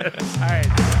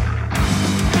right.